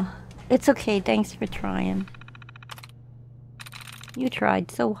 Aw, it's okay. Thanks for trying. You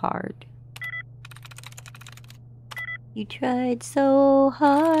tried so hard. You tried so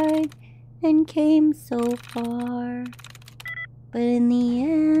hard and came so far. But in the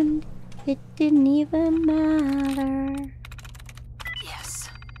end, it didn't even matter. Yes.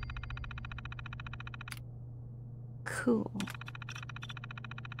 Cool.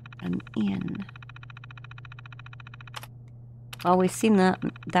 I'm in. Well, we've seen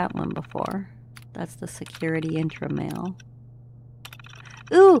that one before. That's the security intramail.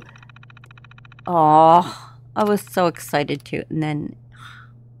 Ooh! Aw, I was so excited to, and then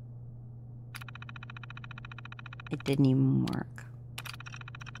it didn't even work.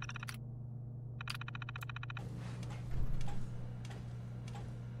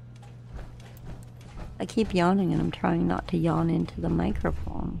 I keep yawning and I'm trying not to yawn into the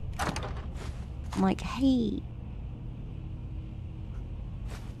microphone. I'm like, hey,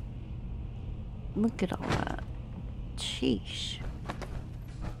 Look at all that. Sheesh.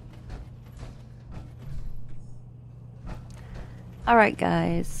 Alright,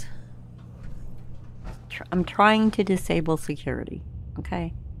 guys. I'm trying to disable security,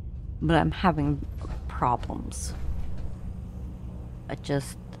 okay? But I'm having problems. I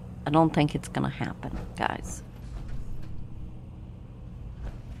don't think it's gonna happen, guys.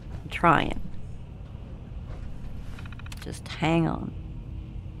 I'm trying. Just hang on.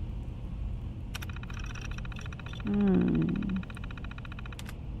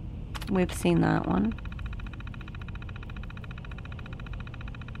 We've seen that one.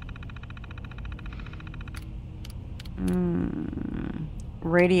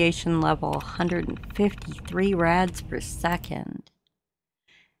 Radiation level 153 rads per second.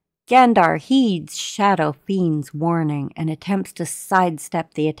 Gandar heeds Shadow Fiend's warning and attempts to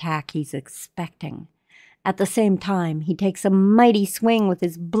sidestep the attack he's expecting. At the same time, he takes a mighty swing with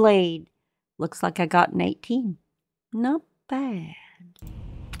his blade. Looks like I got an 18. Not bad.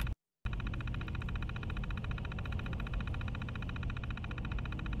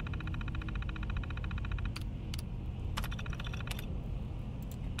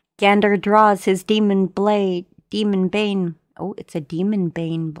 Gander draws his demon bane, oh, it's a demon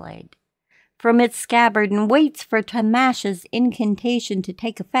bane blade, from its scabbard and waits for Tamash's incantation to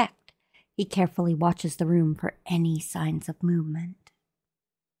take effect. He carefully watches the room for any signs of movement.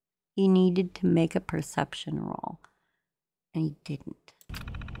 He needed to make a perception roll, and he didn't.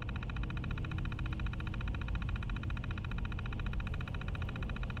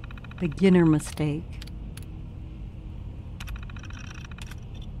 Beginner mistake.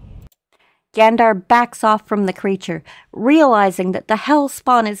 Gandar backs off from the creature, realizing that the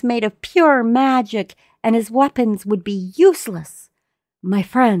hellspawn is made of pure magic and his weapons would be useless. My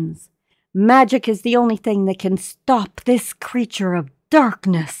friends, magic is the only thing that can stop this creature of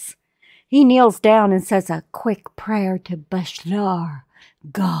darkness. He kneels down and says a quick prayer to Bashlar,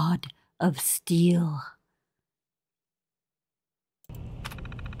 god of steel.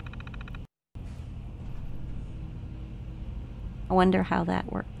 I wonder how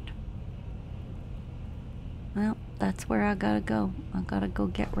that worked. Well, that's where I gotta go. I gotta go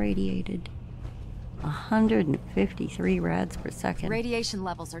get radiated. 153 rads per second. Radiation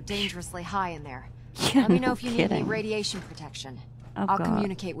levels are dangerously high in there. Yeah, Let me no know if you need kidding. any radiation protection. Oh, I'll God.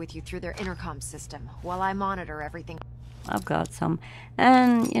 communicate with you through their intercom system while I monitor everything. I've got some.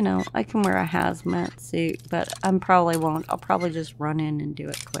 And, you know, I can wear a hazmat suit, but I probably won't. I'll probably just run in and do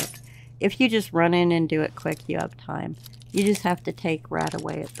it quick. If you just run in and do it quick, you have time. You just have to take rad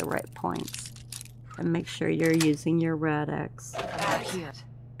away at the right points. And make sure you're using your Rad-X.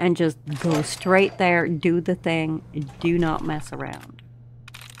 And just go straight there, do the thing, do not mess around.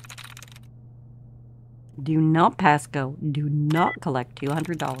 Do not pass go, do not collect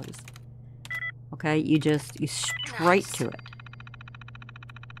 $200. Okay, you straight to it.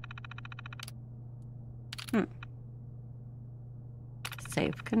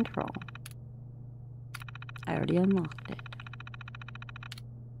 Save control. I already unlocked it.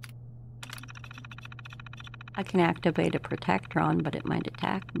 I can activate a protectron, but it might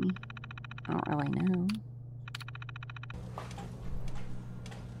attack me. I don't really know.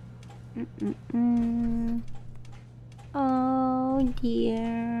 Oh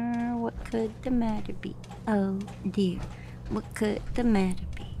dear, what could the matter be? Oh dear, what could the matter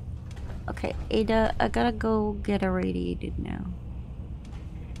be? Okay, Ada, I gotta go get irradiated now.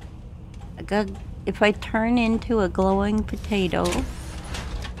 If I turn into a glowing potato...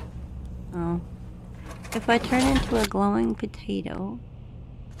 Oh. If I turn into a glowing potato,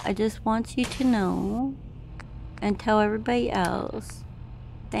 I just want you to know and tell everybody else,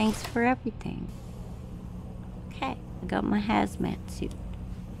 thanks for everything. Okay, I got my hazmat suit.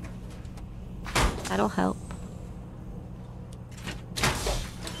 That'll help.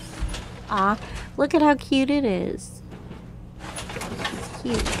 Ah, look at how cute it is. It's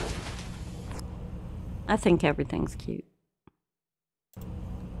cute. I think everything's cute.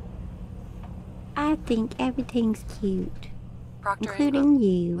 I think everything's cute. Proctor, including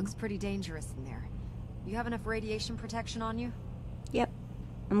you. Looks pretty dangerous in there. You have enough radiation protection on you? Yep,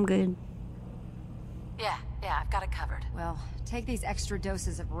 I'm good. Yeah, I've got it covered. Well, take these extra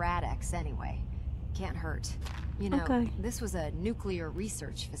doses of Rad-X anyway. Can't hurt. You know, Okay. This was a nuclear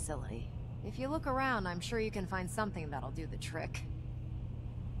research facility. If you look around, I'm sure you can find something that'll do the trick.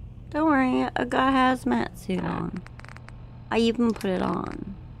 Don't worry, I got a hazmat suit on. I even put it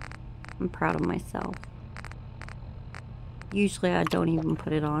on. I'm proud of myself. Usually I don't even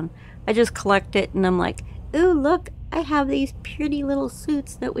put it on. I just collect it and I'm like, ooh, look, I have these pretty little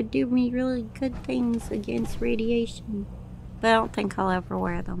suits that would do me really good things against radiation. But I don't think I'll ever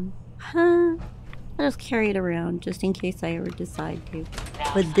wear them. Huh? I'll just carry it around just in case I ever decide to.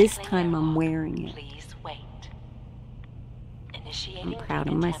 But this time I'm wearing it. Please wait. Initiating I'm proud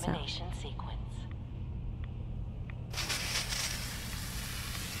of myself. decontamination sequence.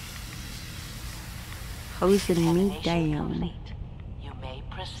 Hosing me down. Complete. You may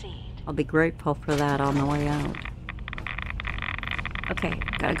proceed. I'll be grateful for that on the way out. Okay,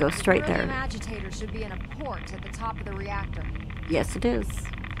 gotta go straight The there. beryllium agitator should be in a port at the top of the reactor. Yes, it is.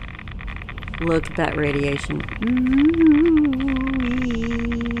 Look at that radiation. Ooh-wee.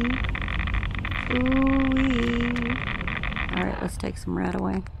 Ooh-wee. Alright, let's take some right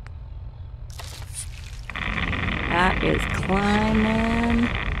away. That is climbing.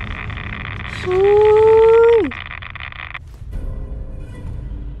 Woo!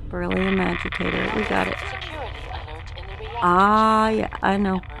 Beryllium agitator. We got it. Ah, yeah, I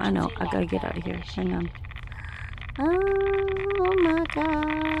know. I gotta get out of here. Hang on. Oh my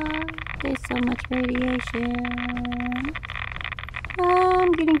god. There's so much radiation.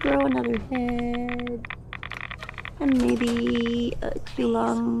 I'm gonna grow another head. And maybe 2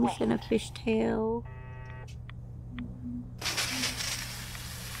 lungs and a fishtail.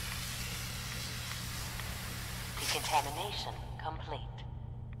 Decontamination complete.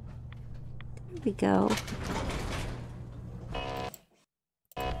 There we go.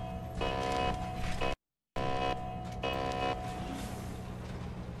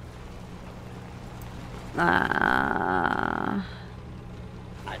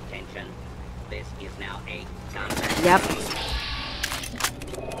 Attention. This is now a combat. Yep.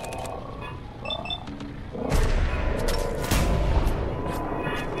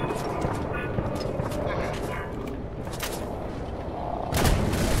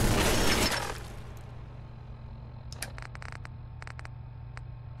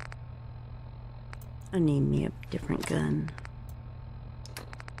 I need me a different gun.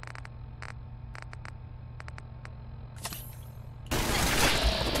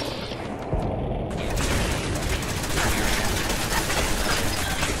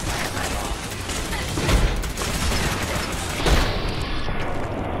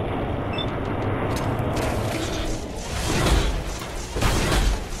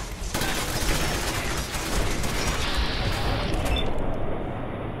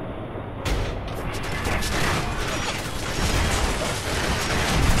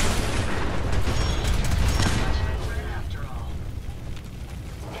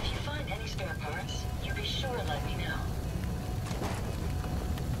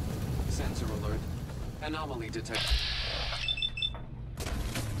 Anomaly detected.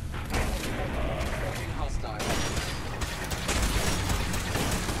 Hostile.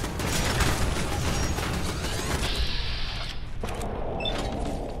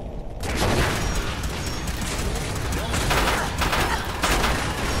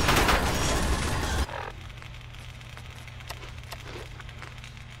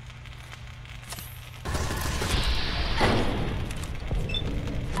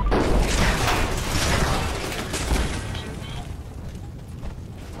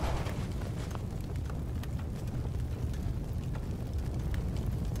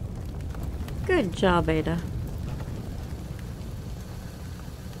 Good job, Ada.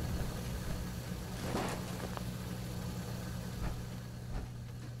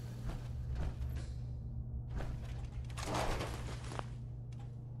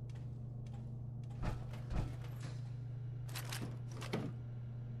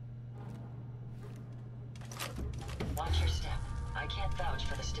 Watch your step. I can't vouch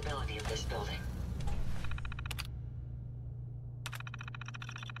for the stability of this building.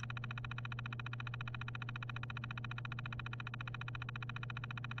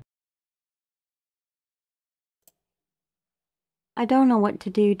 I don't know what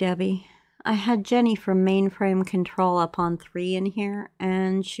to do, Debbie. I had Jenny from Mainframe Control up on 3 in here,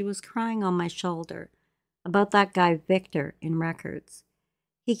 and she was crying on my shoulder about that guy Victor in records.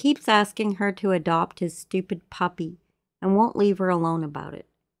 He keeps asking her to adopt his stupid puppy and won't leave her alone about it.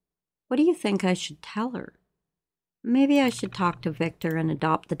 What do you think I should tell her? Maybe I should talk to Victor and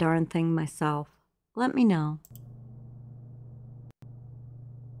adopt the darn thing myself. Let me know.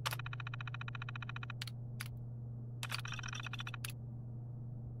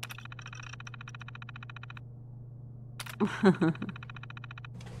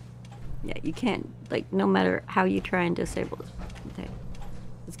 Yeah, you can't, like, no matter how you try and disable it. Okay.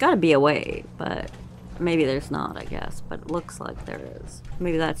 There's gotta be a way, but maybe there's not, I guess. But it looks like there is.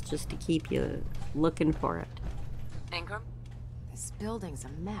 Maybe that's just to keep you looking for it. Ingram? This building's a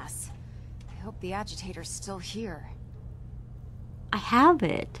mess. I hope the agitator's still here. I have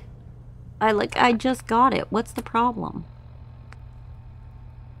it. I just got it. What's the problem?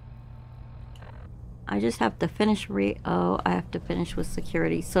 I just have to finish I have to finish with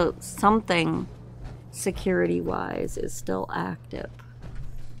security. So something security-wise is still active.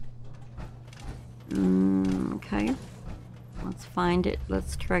 Okay. Let's find it.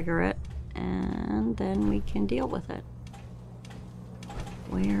 Let's trigger it. And then we can deal with it.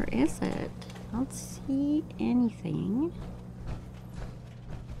 Where is it? I don't see anything.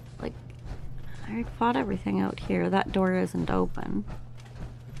 Like, I fought everything out here. That door isn't open.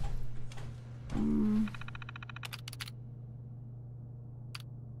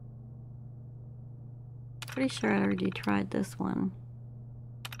 Pretty sure I already tried this one.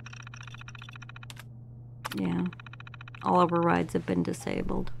 Yeah. All overrides have been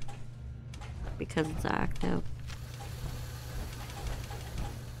disabled because it's active.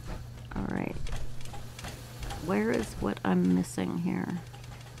 Alright. Where is what I'm missing here?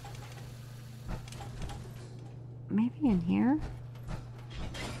 Maybe in here?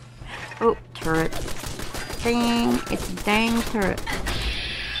 Oh, turret. Dang, it's a dang turret.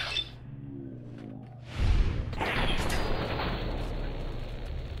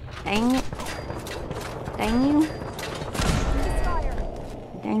 Dang it. Dang you.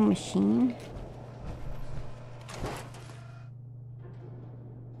 Dang machine.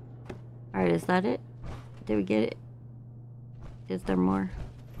 Alright, is that it? Did we get it? Is there more?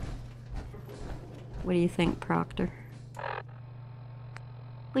 What do you think, Proctor?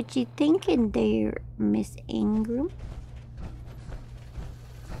 What you thinking there, Miss Ingram?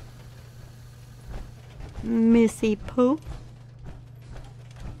 Missy Pooh?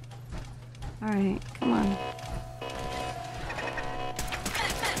 Alright, come on.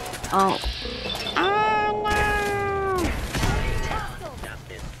 Oh. Oh no!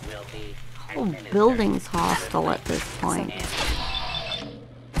 Whole building's hostile at this point.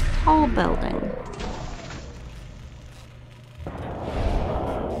 Whole building.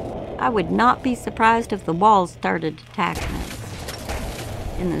 I would not be surprised if the walls started attacking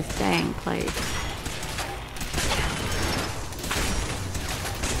us in this dang place.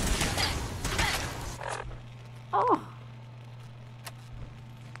 Oh.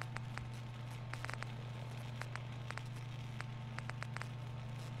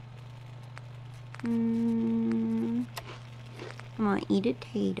 I'm gonna eat a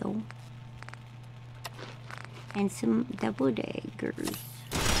potato and some double daggers.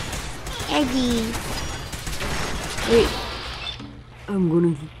 Eddie! Wait. I'm gonna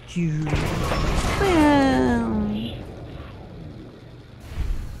hit you. Boom!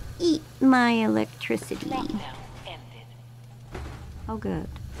 Eat my electricity. Oh, good.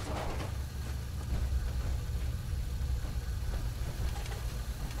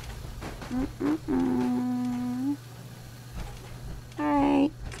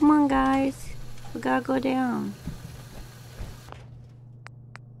 Alright, come on, guys. We gotta go down.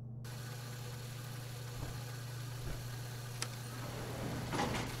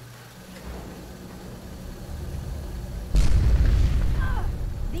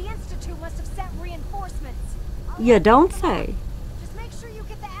 You don't say. Just make sure you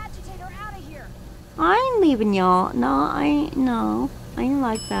get the agitator out of here. I ain't leaving y'all. No, I ain't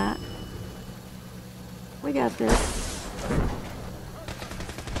like that. We got this.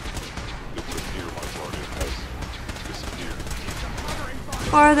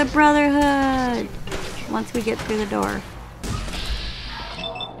 For the Brotherhood. Once we get through the door.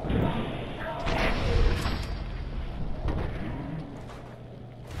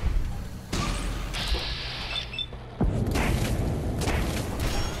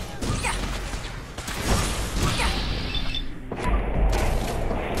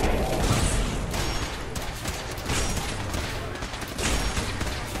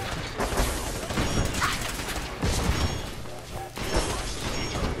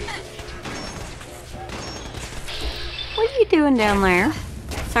 Doing down there,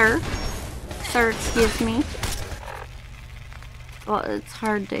 sir? Sir, excuse me. Well, it's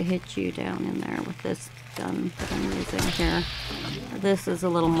hard to hit you down in there with this gun that I'm using here. This is a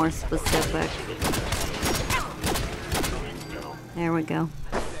little more specific. There we go.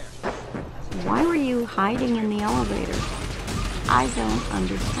 Why were you hiding in the elevator? I don't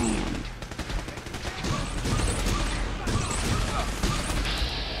understand.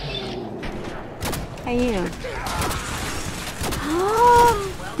 Hey, you.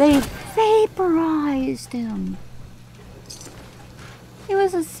 They vaporized him. He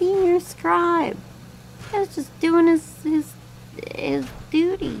was a senior scribe. He was just doing his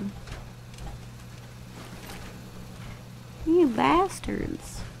duty. You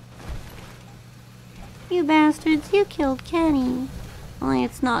bastards. You bastards, you killed Kenny. Only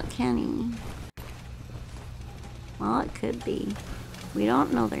it's not Kenny. Well, it could be. We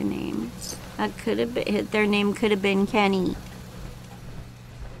don't know their names. That could have been, their name could have been Kenny.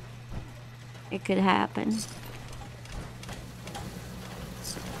 It could happen.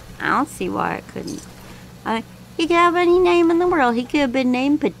 I don't see why it couldn't. He could have any name in the world. He could have been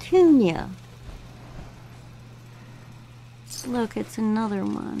named Petunia. Look, it's another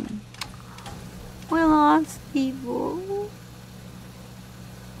one. We lost people.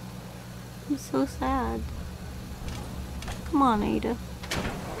 I'm so sad. Come on, Ada.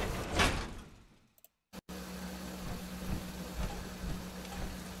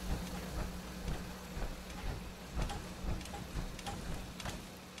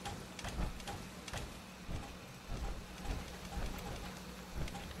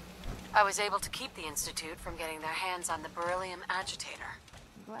 I was able to keep the Institute from getting their hands on the beryllium agitator.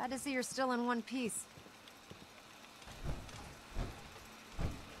 Glad to see you're still in one piece.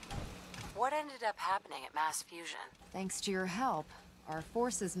 What ended up happening at Mass Fusion? Thanks to your help, our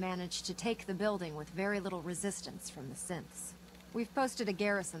forces managed to take the building with very little resistance from the synths. We've posted a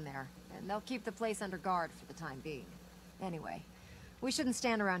garrison there, and they'll keep the place under guard for the time being. Anyway, we shouldn't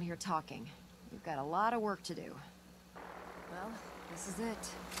stand around here talking. We've got a lot of work to do. Well, this is it.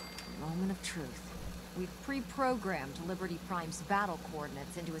 The moment of truth. We've pre-programmed Liberty Prime's battle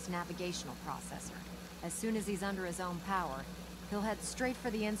coordinates into his navigational processor. As soon as he's under his own power, he'll head straight for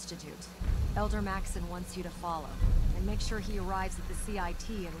the Institute. Elder Maxon wants you to follow, and make sure he arrives at the CIT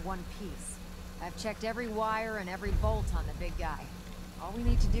in one piece. I've checked every wire and every bolt on the big guy. All we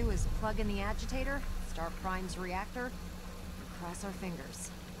need to do is plug in the agitator, start Prime's reactor, and cross our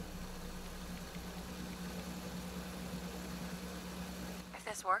fingers. If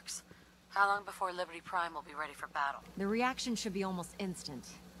this works, how long before Liberty Prime will be ready for battle? The reaction should be almost instant.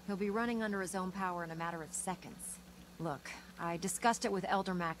 He'll be running under his own power in a matter of seconds. Look, I discussed it with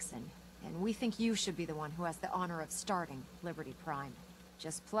Elder Maxon, and we think you should be the one who has the honor of starting Liberty Prime.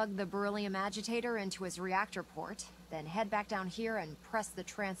 Just plug the beryllium agitator into his reactor port, then head back down here and press the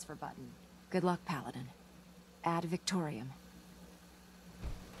transfer button. Good luck, Paladin. Ad Victoriam.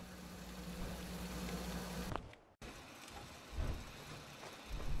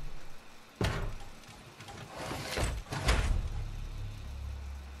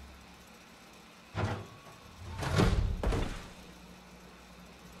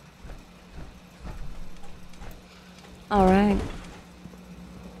 All right.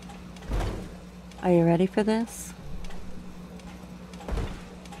 Are you ready for this?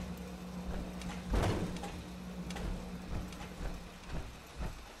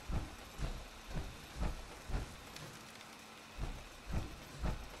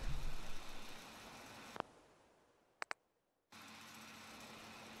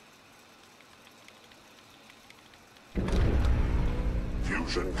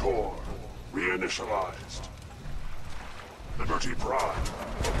 Fusion core reinitialized. Liberty Prime,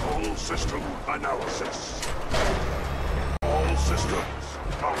 full system analysis. All systems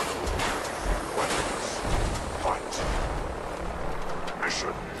nominal. Weapons, fight.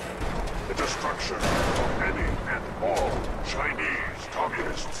 Mission, the destruction of any and all Chinese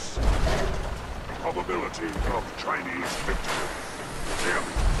communists. Probability of Chinese victory,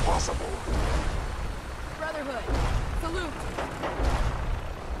 impossible. Brotherhood, salute!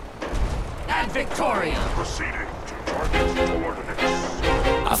 And Victoria! Proceeding to target coordinates.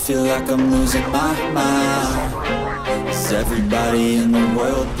 I feel like I'm losing my mind. Is everybody in the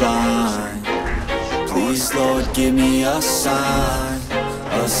world blind? Please, Lord, give me a sign,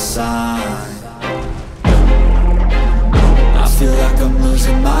 a sign. I feel like I'm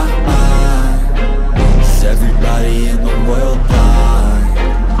losing my mind. Is everybody in the world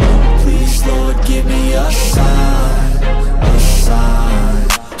blind? Please, Lord, give me a sign, a sign.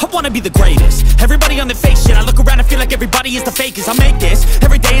 I wanna be the greatest. Everybody on the fake shit. I look around and feel like everybody is the fakest. I make this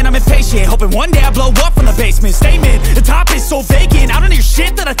every day and I'm impatient, hoping one day I blow up from the basement. Statement, the top is so vacant. I don't hear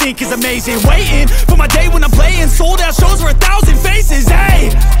shit that I think is amazing. Waiting for my day when I'm playing sold out shows for 1,000 faces.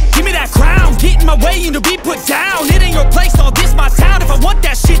 Hey, give me that crown, get in my way and to be put down. It ain't your place, all this my town. If I want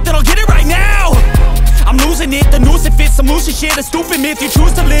that shit, then I'll get it right now. I'm losing it, the noose it fits. I'm losing shit, a stupid myth. You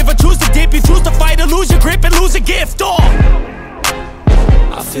choose to live or choose to dip. You choose to fight or lose your grip and lose a gift.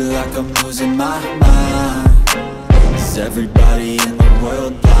 I feel like I'm losing my mind. Is everybody in the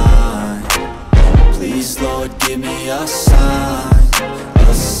world blind? Please, Lord, give me a sign,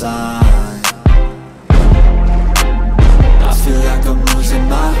 a sign. I feel like I'm losing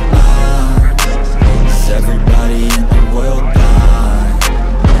my mind. Is everybody in the world blind?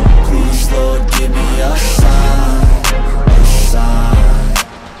 Please, Lord, give me a sign, a sign.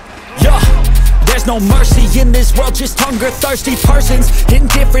 There's no mercy in this world, just hunger-thirsty persons in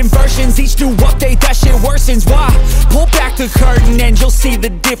different versions. Each new update, that shit worsens. Why? Pull back the curtain and you'll see the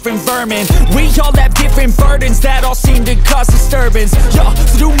different vermin. We all have different burdens that all seem to cause disturbance. Yo,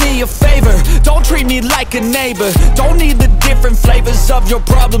 so do me a favor, don't treat me like a neighbor. Don't need the different flavors of your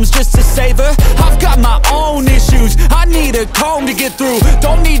problems just to savor. I've got my own issues, I need a comb to get through.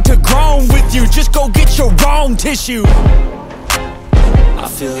 Don't need to groan with you, just go get your own tissue. I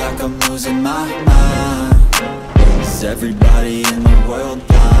feel like I'm losing my mind. Is everybody in the world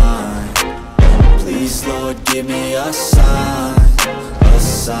blind? Please, Lord, give me a sign, a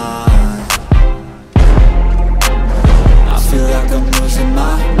sign. I feel like I'm losing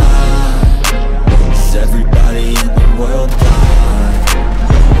my mind. Is everybody in the world blind?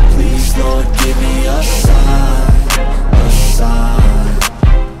 Please, Lord, give me a sign, a sign.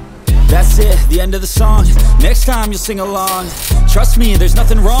 That's it, the end of the song. Next time you'll sing along. Trust me, there's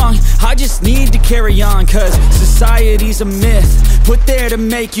nothing wrong. I just need to carry on, cause society's a myth put there to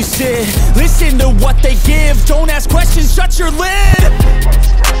make you sit. Listen to what they give. Don't ask questions, shut your lid.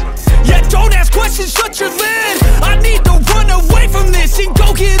 Yeah, don't ask questions, shut your lid. I need to run away from this and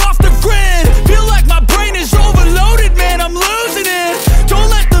go get off the grid. Feel like my brain is overloaded, man, I'm losing it. Don't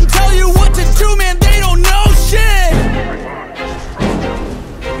let them tell you what to do, man, they don't know shit.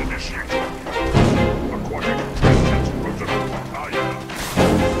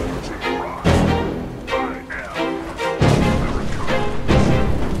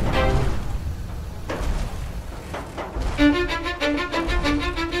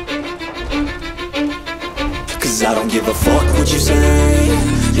 I don't give a fuck what you say.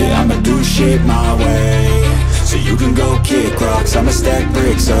 Yeah, I'ma do shit my way. So you can go kick rocks, I'ma stack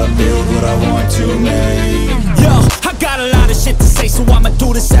bricks up, build what I want to make. Yo, I got a lot of shit to say, so I'ma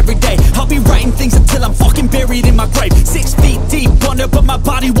do this every day. I'll be writing things until I'm fucking buried in my grave. 6 feet deep under, but my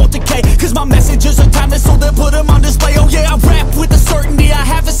body won't decay. Cause my messages are timeless, so they'll put them on display. Oh yeah, I rap with a certainty, I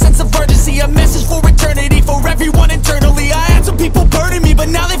have a sense of urgency. A message for eternity, for everyone internally. I had some people burning me, but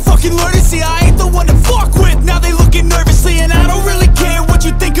now they fucking learn to see I ain't the one to fuck with. Now they looking nervously, and I don't really care what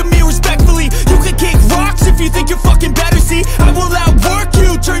you think of me respectfully. You can kick rocks if you think you're fucking better, see. I will outwork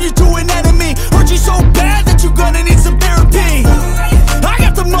you, turn you to an enemy. Hurt you so bad that you're gonna need some therapy. I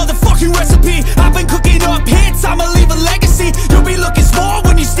got the motherfucking recipe. I've been cooking up hits, I'ma leave a legacy. You'll be looking small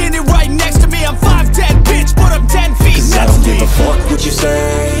when you're standing right next to me. I'm 5'10", bitch, but I'm 10 feet next to me. I don't give a fuck what you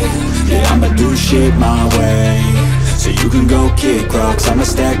say. Yeah, I'ma do shit my way. So you can go kick rocks, I'ma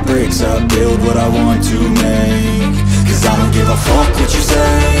stack bricks up, build what I want to make. Cause I don't give a fuck what you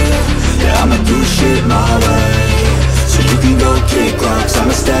say. Yeah, I'ma do shit my way. So you can go kick rocks,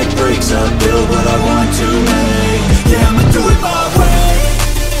 I'ma stack bricks up, build what I want to make. Yeah, I'ma do it my way.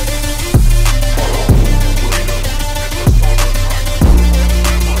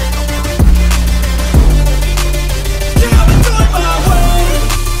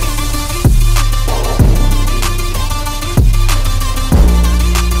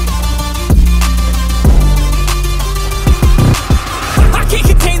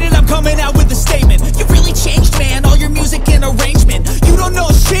 Coming out with a statement. You really changed, man, all your music and arrangement. You don't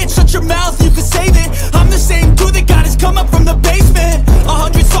know shit, shut your mouth, you can save it. I'm the same dude that got his come up from the basement.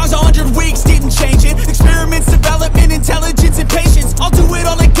 100 songs, 100 weeks, didn't change it. Experiments, development, intelligence, and patience. I'll do it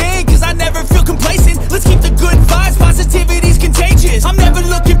all again, cause I never feel complacent. Let's keep the good vibes, positivity's contagious. I'm never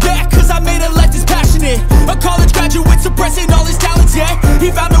looking back, cause I made a life that's passionate. A college graduate suppressing all his talents, yeah.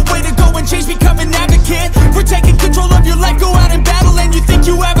 He found a way to go and change, become an advocate. For taking control of your life, go out and battle. And you think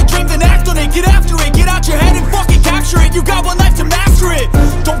you have a dream, then act on it. Get after it, get out your head and fucking capture it. You got one life to master it.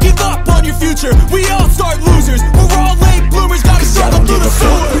 Don't give up on your future, we all start losers. We're all late bloomers, gotta struggle through the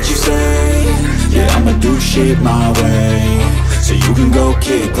sewer. What you say? Yeah, I'ma do shit my way. So you can go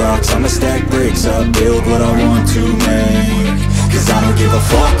kick rocks, I'ma stack bricks up, build what I want to make. Cause I don't give a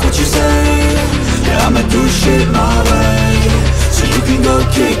fuck what you say. Yeah, I'ma do shit my way. So you can go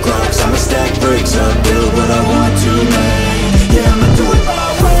kick rocks, I'ma stack bricks up, build what I want to make. Yeah, I'ma do it my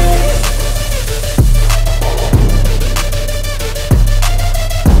way.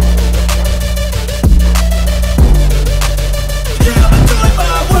 Yeah, I'ma do it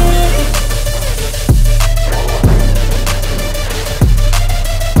my way.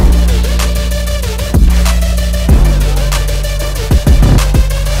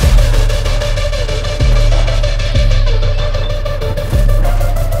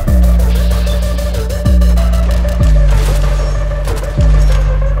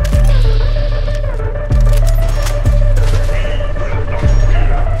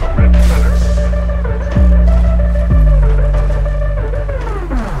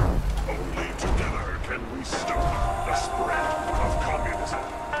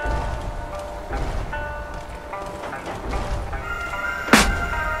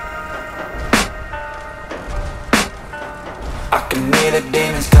 can hear the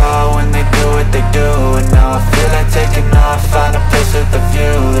demons call when they do what they do. And now I feel like taking off, find a place with a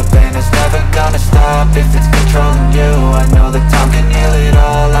view. The pain is never gonna stop if it's controlling you. I know that time can heal it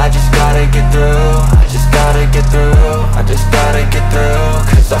all, I just gotta get through. I just gotta get through, I just gotta get through.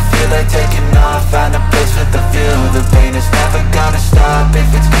 Cause I feel like taking off, find a place with a view. The pain is never gonna stop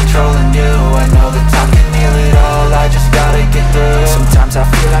if it's controlling you. I know that time can heal it all, I just gotta get through. Sometimes I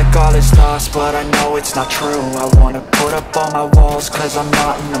feel like all is lost, but I know it's not true. I wanna put up all my walls cause I'm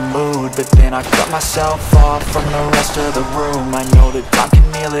not in the mood, but then I cut myself off from the rest of the room. I know that time can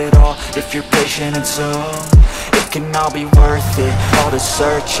heal it all if you're patient and soon it can all be worth it, all the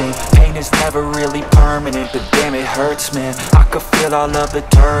searching. Pain is never really permanent, but damn it hurts, man. I could feel all of the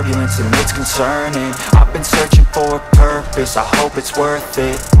turbulence and it's concerning. I've been searching for a purpose, I hope it's worth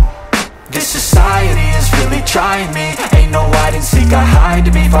it. This society is really trying me. Ain't no hide and seek, I hide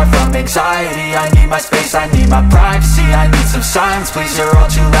to be far from anxiety. I need my space, I need my privacy. I need some silence, please, you're all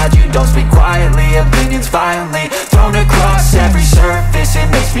too loud. You don't speak quietly, opinions violently thrown across every surface.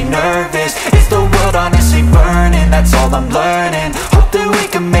 It makes me nervous, is the world honestly burning? That's all I'm learning. Hope that we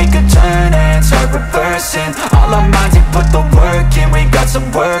can make a turn and start reversing all our minds and put the work in. We got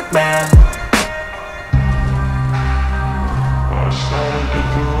some work, man.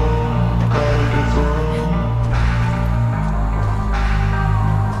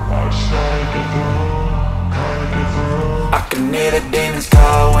 I can hear the demons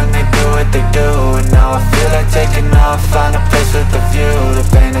call when they do what they do. And now I feel like taking off, find a place with a view. The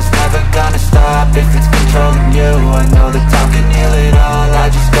pain is never gonna stop if it's controlling you. I know that time can heal it all, I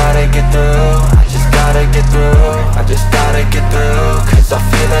just gotta get through. I just gotta get through, I just gotta get through. Cause I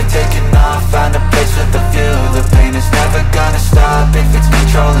feel like taking off, find a place with a view. The pain is never gonna stop if it's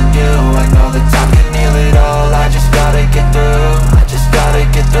controlling you. I know that time can heal it all, I just gotta get through. I just gotta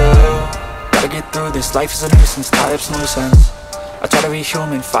get through. Gotta get through this, life is a nuisance, tie up some loose ends. I try to be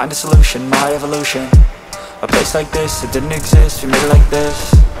human, find a solution, my evolution. A place like this, it didn't exist, we made it like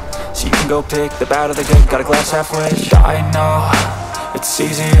this. So you can go pick the bad or the good, got a glass halfway. I know, it's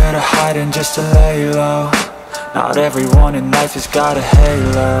easier to hide than just to lay low. Not everyone in life has got a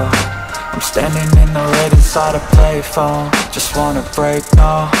halo. I'm standing in the red inside a payphone. Just wanna break,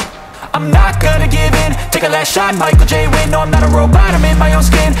 no, I'm not gonna give in. Take a last shot, Michael J. Win. No, I'm not a robot, I'm in my own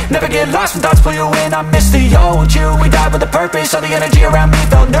skin. Never get lost when thoughts pull you in. I miss the old you, we died with a purpose. All the energy around me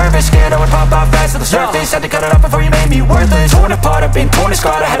felt nervous, scared I would pop out fast to the surface. Had to cut it off before you made me worthless. Torn apart, I've been torn and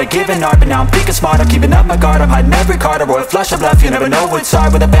scarred. I had a given art, but now I'm thinking smart. I'm keeping up my guard, I'm hiding every card. A royal flush of love, you never know what's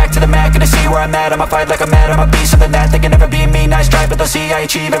hard. With a back to the mat, gonna see where I'm at. I'ma fight like I'm mad, I'ma be something that they can never be me. Nice try, but they'll see I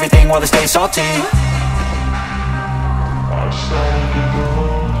achieve everything while they stay salty.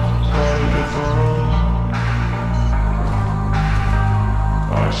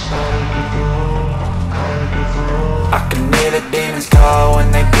 I can hear the demons call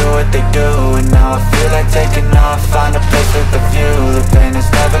when they do what they do. And now I feel like taking off, find a place with a view. The pain is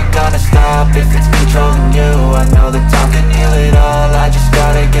never gonna stop if it's controlling you. I know that time can heal it all, I just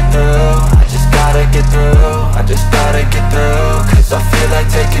gotta get through. I just gotta get through, I just gotta get through. Cause I feel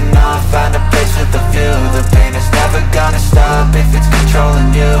like taking off, find a place with a view. The pain is never gonna stop if it's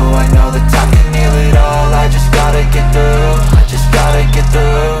controlling you. I know that time can heal it all, I just gotta get through. I just gotta get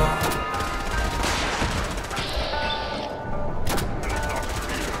through.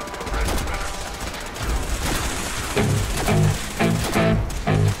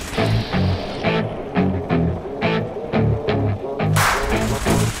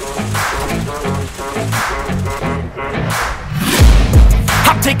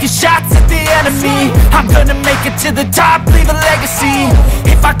 Taking shots at the enemy, I'm gonna make it to the top, leave a legacy.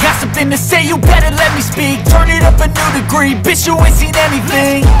 If I got something to say, you better let me speak. Turn it up a new degree, bitch, you ain't seen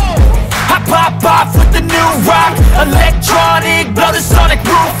anything. I pop off with the new rock, electronic, blow the sonic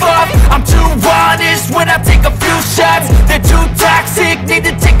roof up. I'm too honest when I take a few shots. They're too toxic, need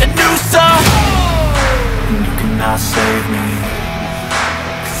to take a new song. And you cannot save me,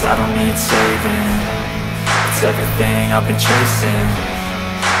 cause I don't need saving. It's everything I've been chasing,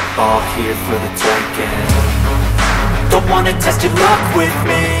 all here for the taking. Don't wanna test your luck with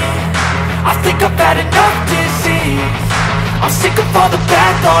me, I think I've had enough disease. I'm sick of all the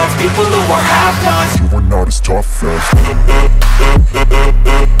bad thoughts, people who are half-nots. You were not as tough as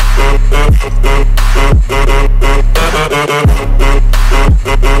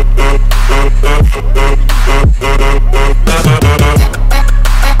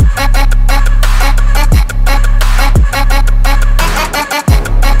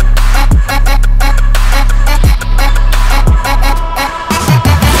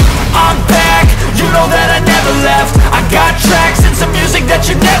I'm back, you know that I never left. I got tracks and some music that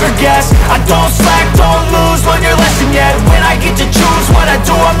you never guess. I don't slack, don't lose, learn your lesson yet. When I get to choose what I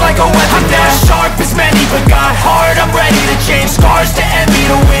do, I'm like a weapon. I'm not sharp as many, but got heart, I'm ready to change. Scars to envy,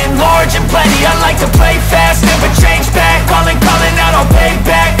 to win large and plenty. I like to play fast, never change back. Calling out, I'll pay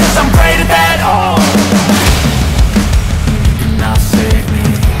back, cause I'm great at that. Oh, you cannot save me,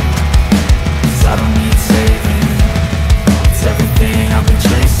 cause I don't need saving. It's everything I've been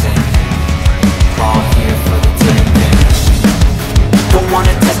chasing, all here for the taking. Don't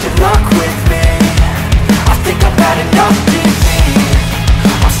wanna test your luck with me, I think I've had enough defeat.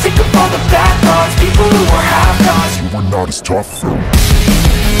 I'm sick of all the bad thoughts, people who were half-nots. You were not as tough though.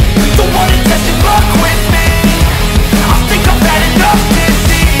 Don't wanna test your luck with me, I think I've had enough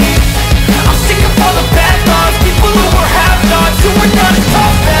defeat. I'm sick of all the bad thoughts, people who were half-nots, who were not as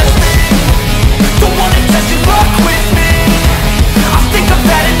tough as me. Don't wanna test your luck with me, I think I've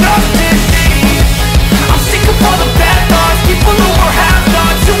had enough defeat. I'm sick of all the bad thoughts, people who were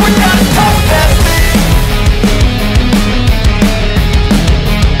half-nots, who were not as tough as me.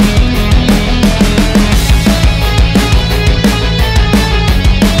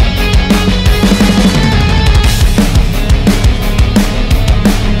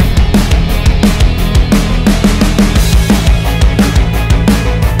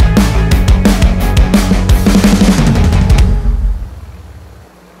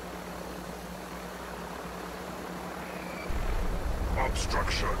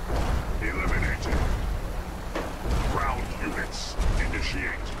 Obstruction eliminated. Ground units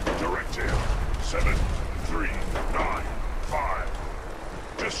initiate. Directive 7395.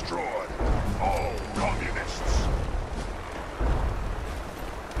 Destroy all communists.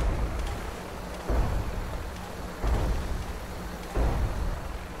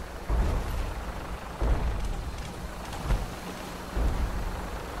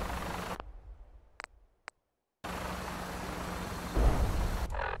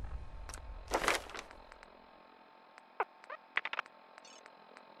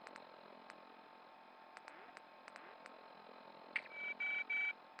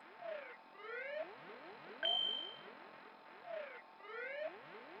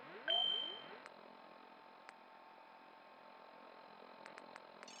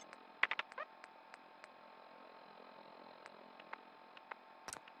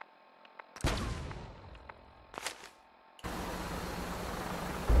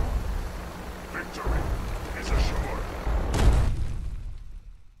 Victory is assured.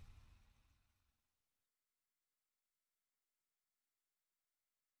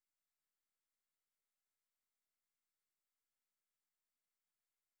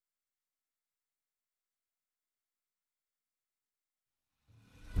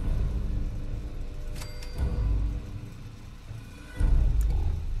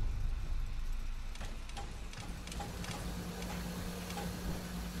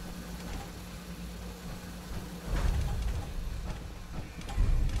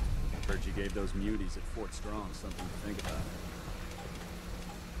 Heard you gave those muties at Fort Strong something to think about.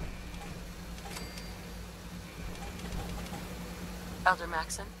 Elder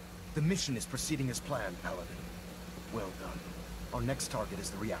Maxon? The mission is proceeding as planned, Paladin. Well done. Our next target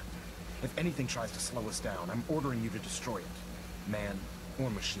is the reactor. If anything tries to slow us down, I'm ordering you to destroy it. Man or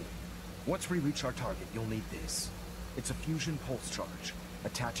machine. Once we reach our target, you'll need this. It's a fusion pulse charge.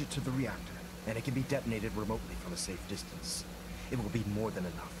 Attach it to the reactor, and it can be detonated remotely from a safe distance. It will be more than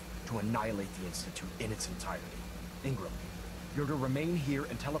enough to annihilate the Institute in its entirety. Ingram, you're to remain here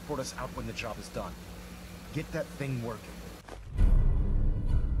and teleport us out when the job is done. Get that thing working.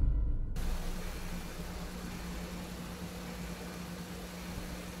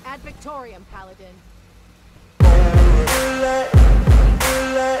 Ad Victoriam, Paladin.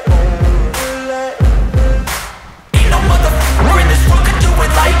 Ain't no motherfucker in this world could do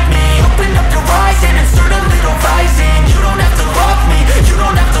it like me. Open up your eyes and insert a little rising. You don't have to love me, you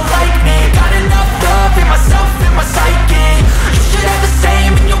don't have to like me. Got enough love in myself, in my psyche. You should have the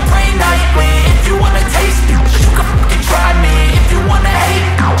same in your brain nightly. If you wanna taste it, you can fucking try me. If you wanna hate,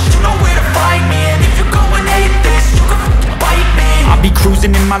 you know where to find me. And if you're going hate this, you can fucking bite me. I'll be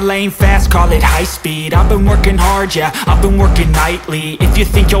cruising in my lane fast, call it high speed. I've been working hard, yeah, I've been working nightly. If you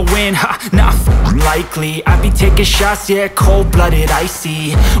think you'll win, ha, not likely. I be taking shots, yeah, cold-blooded,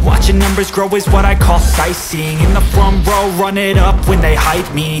 icy. Watching numbers grow is what I call sightseeing. In the front row, run it up when they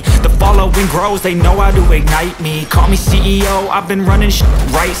hype me. The following grows, they know how to ignite me. Call me CEO, I've been running shit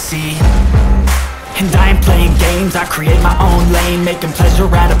right, see. And I ain't playing games, I create my own lane, making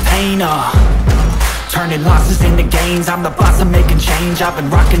pleasure out of pain, turning losses into gains. I'm the boss, I'm making change. I've been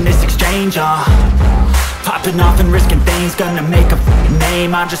rocking this exchange, popping off and risking things. Gonna make a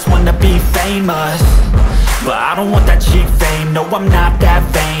name, I just wanna be famous. But I don't want that cheap fame, no I'm not that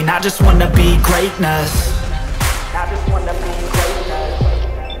vain. I just wanna be greatness. I just wanna be greatness.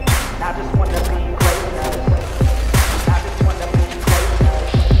 I just wanna be greatness. I just wanna be greatness.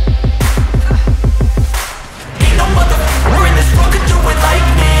 Ain't no motherfucker in this world could do it like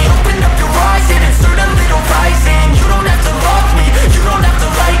me. Open up your eyes and insert a little rising. You don't have to love me, you don't have to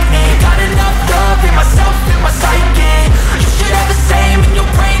like me. Got enough love in myself, in my psyche. You should have the same in your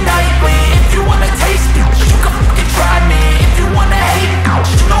brain nightly. If you wanna taste me, you can fucking try me. If you wanna hate me,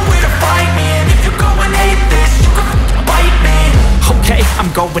 you know where to find me. And if you go and hate this, you can fucking bite me. Okay,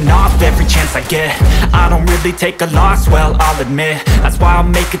 I'm going off every chance I get. I don't really take a loss, well, I'll admit. That's why I'll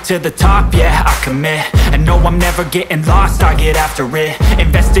make it to the top, yeah, I commit. And no, I'm never getting lost, I get after it.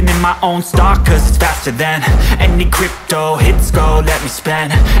 Investing in my own stock, cause it's faster than any crypto hits go, let me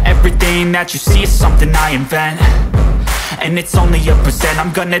spend. Everything that you see is something I invent. And it's only a percent.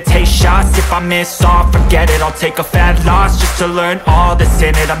 I'm gonna take shots. If I miss all, forget it. I'll take a fat loss just to learn all that's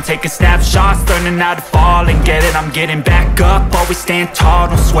in it. I'm taking snapshots, learning how to fall and get it. I'm getting back up, always stand tall,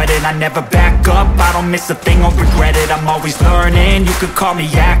 don't sweat it. I never back up, I don't miss a thing or regret it. I'm always learning, you could call me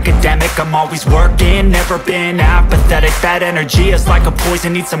academic. I'm always working, never been apathetic. That energy is like a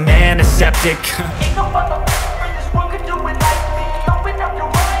poison, needs some antiseptic. Ain't no motherfucker in this world could do it like me. Open up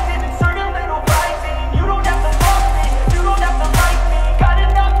your eyes and insert a little rising. You don't have to love me, you don't have to like me. Got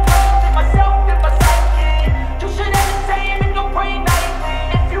enough love in myself, in my psyche. You should have the same in your brain nightly.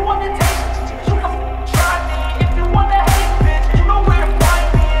 If you want to taste it, you can try me. If you want to hate this, you know where to find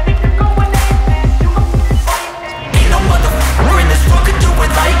me. And if you go and hate this, you can fight me. Ain't no motherfucker in this world could do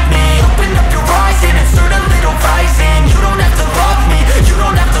it like me. Open up your eyes and insert a little rising. You don't have to love me, you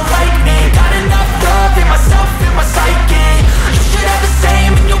don't have to like me. Got enough love in myself, in my psyche. You should have the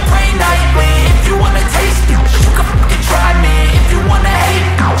same in your brain nightly. If you want to taste it, you can fucking try me. If you want to hate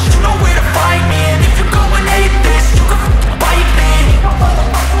it, you know where to find me. And if you go and hate this, you can fucking bite me.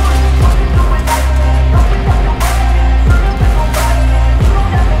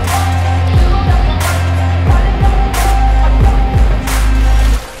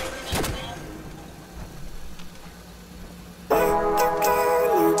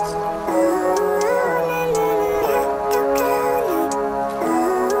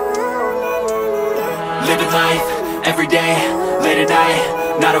 Living life, every day, late at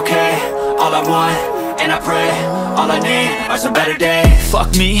night, not okay. All I want, and I pray, all I need are some better days.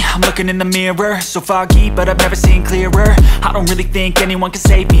 Fuck me, I'm looking in the mirror, so foggy, but I've never seen clearer. I don't really think anyone can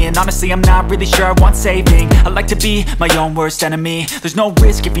save me, and honestly I'm not really sure I want saving. I like to be my own worst enemy. There's no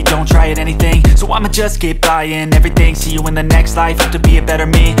risk if you don't try at anything, so I'ma just keep buying everything. See you in the next life, hope to be a better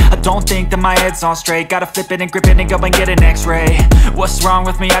me. I don't think that my head's on straight, gotta flip it and grip it and go and get an x-ray. What's wrong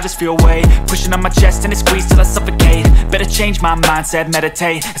with me? I just feel weight pushing on my chest and it squeezes till I suffocate. Better change my mindset,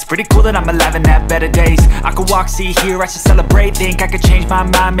 meditate. It's pretty cool that I'm alive and have better days. I could walk, see, hear, I should celebrate. Think I could change my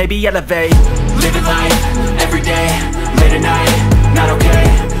mind, maybe elevate. Living life, every day, late at night, not okay.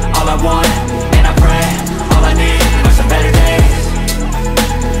 All I want, and I pray, all I need are some better days.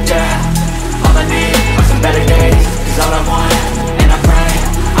 Yeah, all I need are some better days. Cause all I want, and I pray,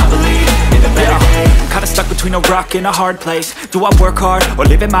 I believe in the better days. Kinda stuck between a rock and a hard place. Do I work hard or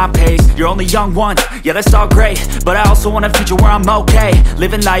live at my pace? You're only young once, yeah that's all great, but I also want a future where I'm okay.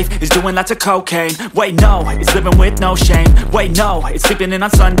 Living life is doing lots of cocaine. Wait no, it's living with no shame. Wait no, it's sleeping in on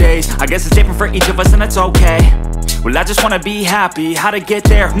Sundays. I guess it's different for each of us and that's okay. Well I just wanna be happy, how to get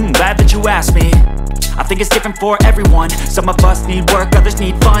there? Glad that you asked me. I think it's different for everyone. Some of us need work, others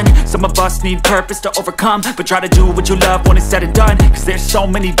need fun. Some of us need purpose to overcome. But try to do what you love when it's said and done. Cause there's so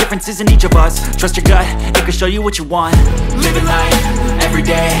many differences in each of us. Trust your gut, it can show you what you want. Living life, every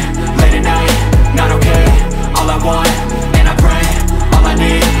day, late at night, not okay. All I want, and I pray, all I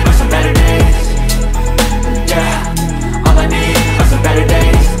need are some better days. Yeah, all I need are some better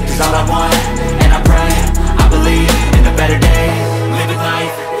days. Cause all I want, and I pray, I believe in the better days. Living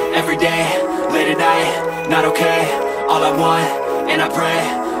life, every day, late at night, not okay. All I want, and I pray,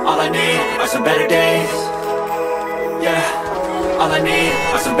 all I need are some better days. Yeah, all I need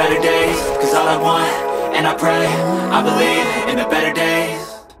are some better days. Cause all I want, and I pray, I believe in the better days.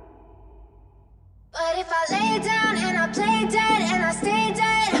 But if I lay down and I play dead and I stay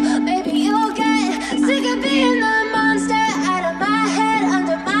dead, maybe you'll get sick of being the monster out of my head,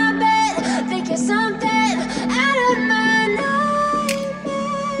 under my bed. Think you're something out of my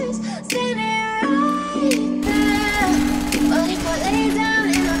nightmares, standing right there. But if I lay down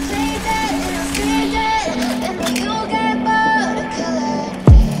and I play dead and I stay dead, then maybe you'll get bored of color.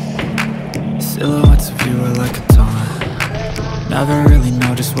 Silhouettes of you are like a taunt. Never really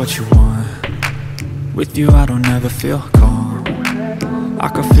know just what you want. With you I don't ever feel calm. I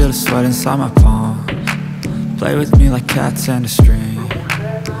can feel the sweat inside my palms. Play with me like cats and a string.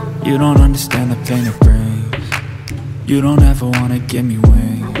 You don't understand the pain it brings. You don't ever wanna give me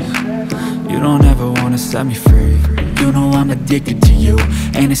wings. You don't ever wanna set me free. You know I'm addicted to you,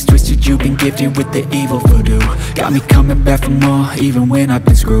 and it's twisted, you've been gifted with the evil voodoo. Got me coming back for more, even when I've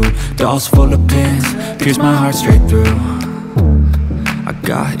been screwed. Dolls full of pins, pierce my heart straight through. I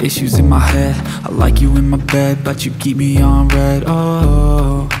got issues in my head, I like you in my bed, but you keep me on red.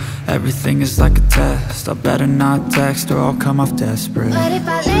 Oh, everything is like a test, I better not text or I'll come off desperate. But if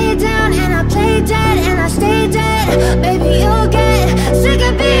I lay down and I play dead and I stay dead, baby you'll get sick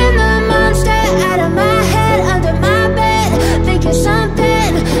of being the monster out of my head, under my bed, thinking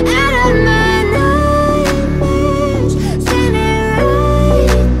something out of my nightmares, standing right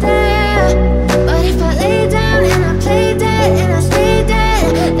there. But if I lay down and I play dead and I stay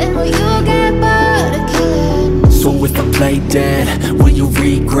dead, then will you get bored of killing? So if I play dead, will you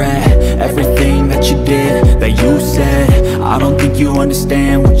regret everything that you did, that you said? I don't think you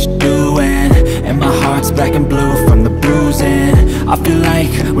understand what you're doing, and my heart's black and blue from the bruising. I feel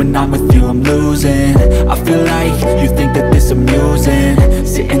like when I'm with you I'm losing. I feel like you think that this amusing,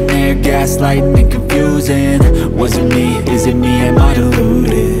 sitting there gaslighting and confusing. Was it me? Is it me? Am I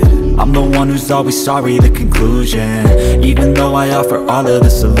deluded? I'm the one who's always sorry, the conclusion, even though I offer all of the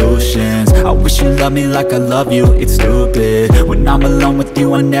solutions. I wish you loved me like I love you, it's stupid. When I'm alone with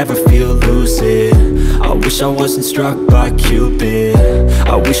you I never feel lucid. I wish I wasn't struck by Cupid.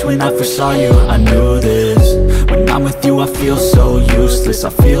 I wish when I first saw you I knew this. When I'm with you I feel so useless, I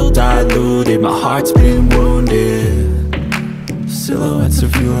feel diluted, my heart's been wounded. Silhouettes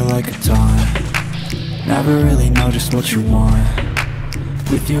of you are like a taunt, never really know just what you want.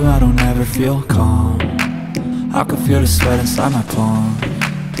 With you I don't ever feel calm, I can feel the sweat inside my palm.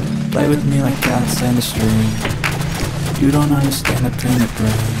 Play with me like cats and a string. You don't understand the pain it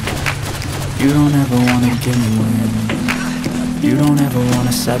brings. You don't ever wanna give me wings. You don't ever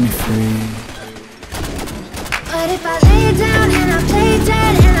wanna set me free. But if I lay down and I play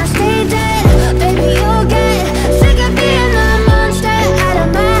dead and I stay dead, baby you'll get sick of being the monster out of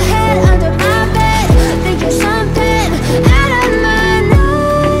my head, under my bed, thinking something out of my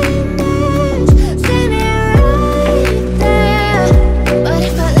nightmares, standing right there. But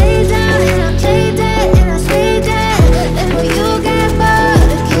if I lay down and I play dead and I stay dead, then will you get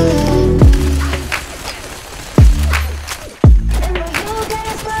bored of killing? Then will you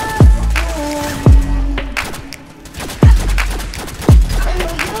get bored of killing? Then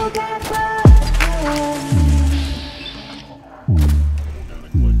will you get bored of killing?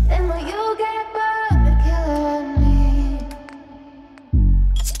 Then will you get bored of killing me?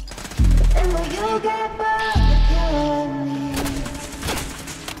 Then will you get bored of killing me?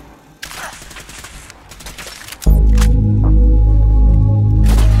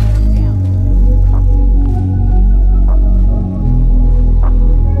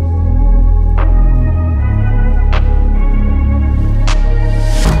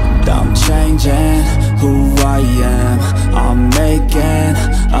 I'm changing who I am, I'm making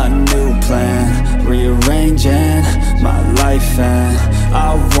a new plan, rearranging my life and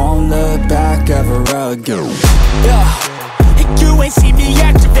I won't look back ever again. You ain't see me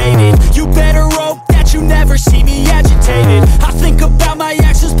activated, you better hope that you never see me agitated. I think about my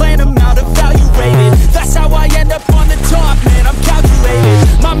actions, plan them out, evaluated. That's how I end up on the top, man, I'm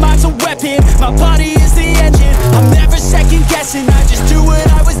calculated. My mind's a weapon, my body is the engine. I'm never second guessing, I just do what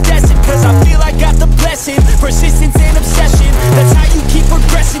I was destined. Cause I feel I got the blessing, persistence and obsession. That's how you keep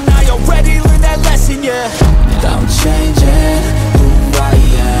progressing, I already learned that lesson, yeah. I'm changing who I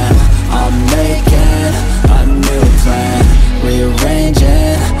am, I'm making a new plan,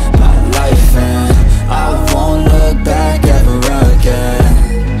 rearranging my life and I won't look back ever again.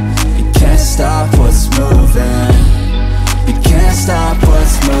 You can't stop what's moving, you can't stop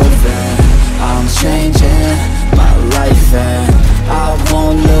what's moving. I'm changing my life and I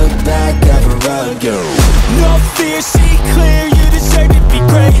won't look back ever again. No fear, see clear, you deserve to be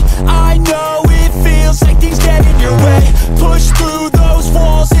great. I know it feels like things get in your way. Push through those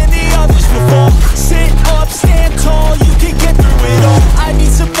walls and the others will fall. Sit up, stand tall, you can get through it all. I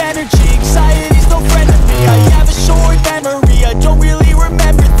need some energy, anxiety's no friend of me. I have a short memory, I don't really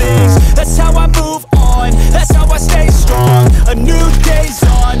remember things. That's how I move on, that's how I stay strong. A new day's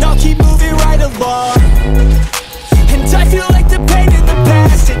on, I'll keep moving right along. And I feel like the pain in the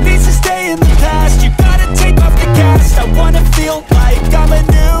past, it needs to stay in the past. You gotta take off the gas, I wanna feel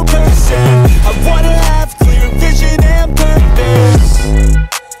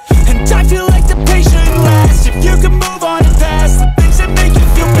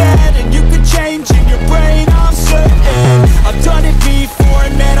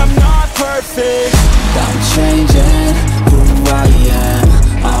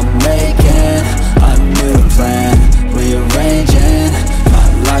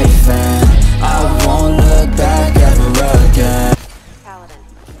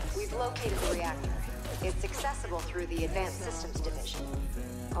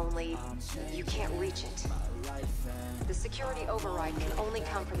only you can't reach it. The security override can only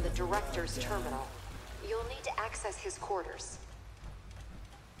come from the director's terminal. You'll need to access his quarters.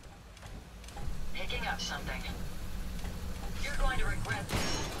 Picking up something. You're going to regret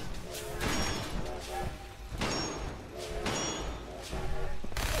this.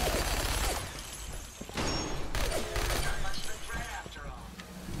 Not much of a threat after all.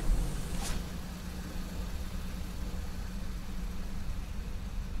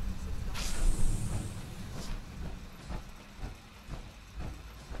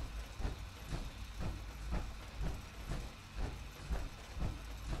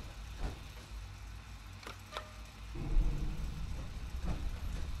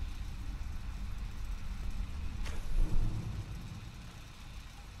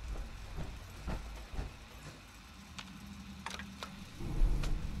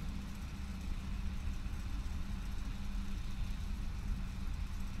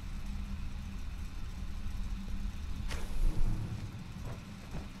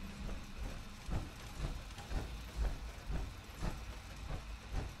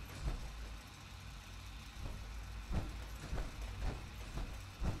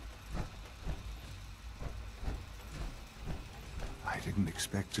 I didn't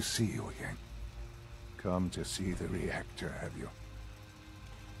expect to see you again. Come to see the reactor, have you?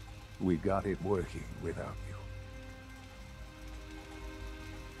 We got it working without you.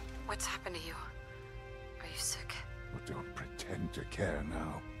 What's happened to you? Are you sick? But don't pretend to care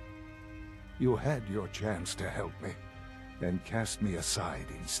now. You had your chance to help me, and cast me aside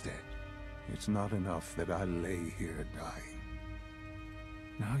instead. It's not enough that I lay here dying.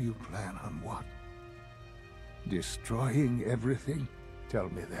 Now you plan on what? Destroying everything? Tell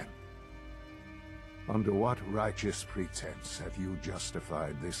me then. Under what righteous pretense have you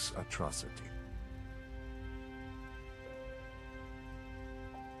justified this atrocity?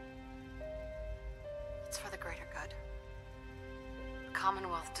 It's for the greater good. The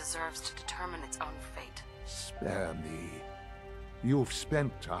Commonwealth deserves to determine its own fate. Spare me. You've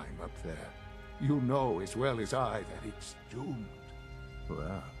spent time up there. You know as well as I that it's doomed.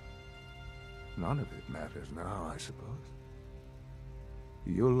 Well, none of it matters now, I suppose.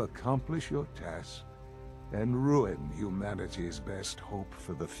 You'll accomplish your task and ruin humanity's best hope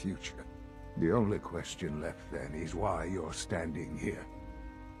for the future. The only question left then is why you're standing here.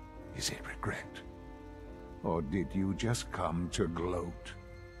 Is it regret? Or did you just come to gloat?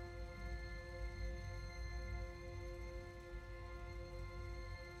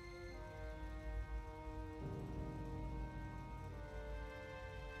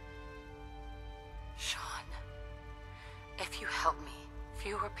 Sean, if you help me,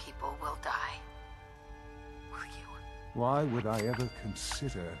 fewer people will die. Will you? Why would I ever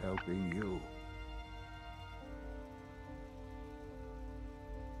consider helping you?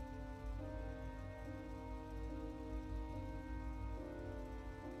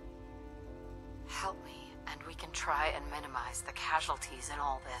 Help me, and we can try and minimize the casualties in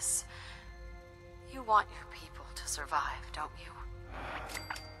all this. You want your people to survive, don't you?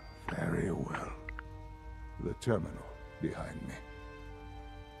 Very well. The terminal behind me.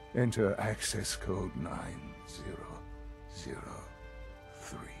 Enter access code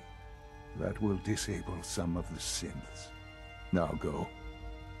 9003. That will disable some of the synths. Now go.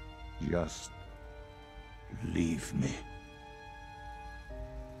 Just leave me.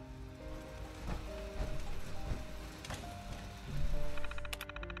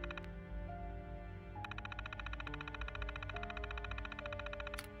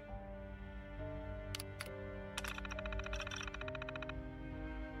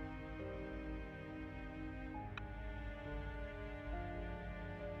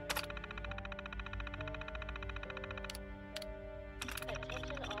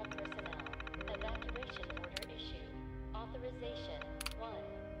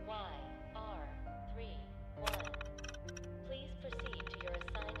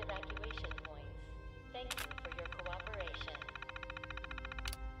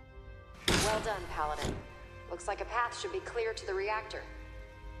 Well done, Paladin. Looks like a path should be clear to the reactor.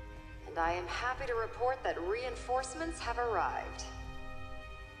 And I am happy to report that reinforcements have arrived.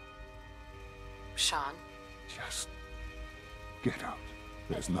 Sean? Just get out.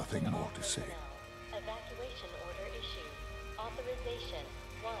 There's nothing more to say. Evacuation order issued. Authorization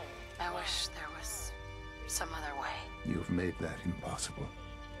 1. I wish there was some other way. You've made that impossible.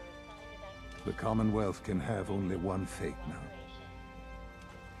 The Commonwealth can have only one fate now.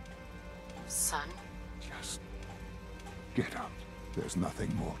 Son? Just get out. There's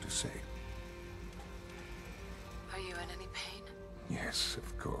nothing more to say. Are you in any pain? Yes,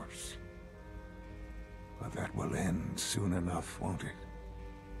 of course. But that will end soon enough, won't it?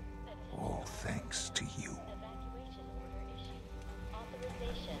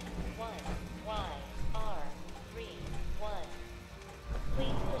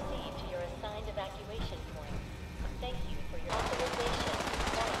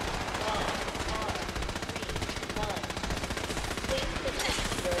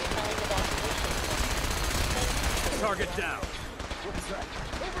 Target down. What's that?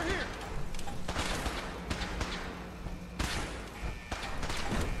 Over here!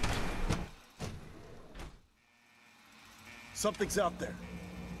 Something's out there.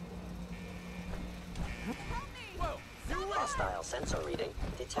 Hostile sensor reading.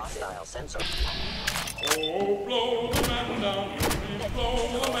 Detected. Hostile sensor. Oh, blow the man down. Blow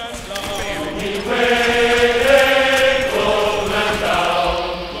the man down. Blow the man down.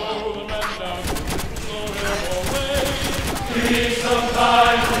 Blow the man down. Blow him away. Give me some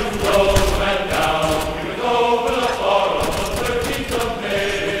time to blow the man down. We would open the forum on the 13th of May.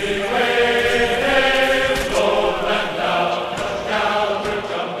 Hey, blow the man down. The Gallagher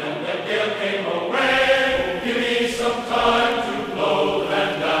jumped and the gale came away. Give me some time to blow the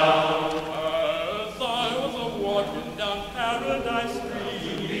man down. As I was a-walking down Paradise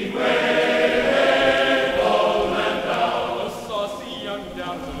Street, beware, blow the man down. A saucy young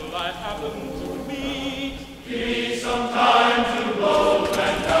damsel I happened to meet. Give me some time to blow the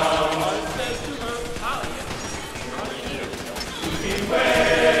man down. I said to her,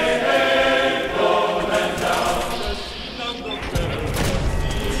 beware, blow the man down. Says she, none the better for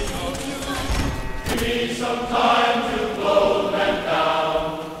seeing of you. Give me some time to blow the man down.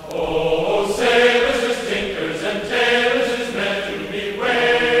 Oh, sailors is tinkers and tailors is meant to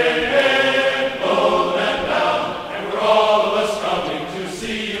beware, blow the man down. And we're all of us coming to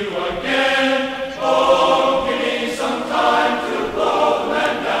see you again. Oh, give me some time to blow the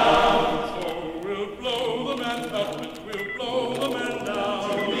man down. So we'll blow the man up and we'll blow the man down.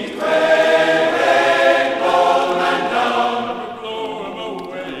 To beware, blow the man down. We'll blow him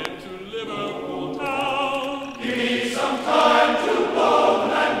away into Liverpool town. Give me some time to blow the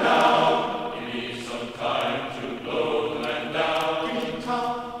man down. Give me some time to blow the man down. Give me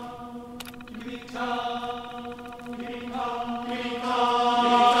time. Give me time. Give me time. Give me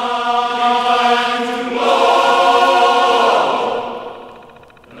time to blow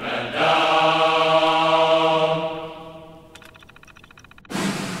the man down.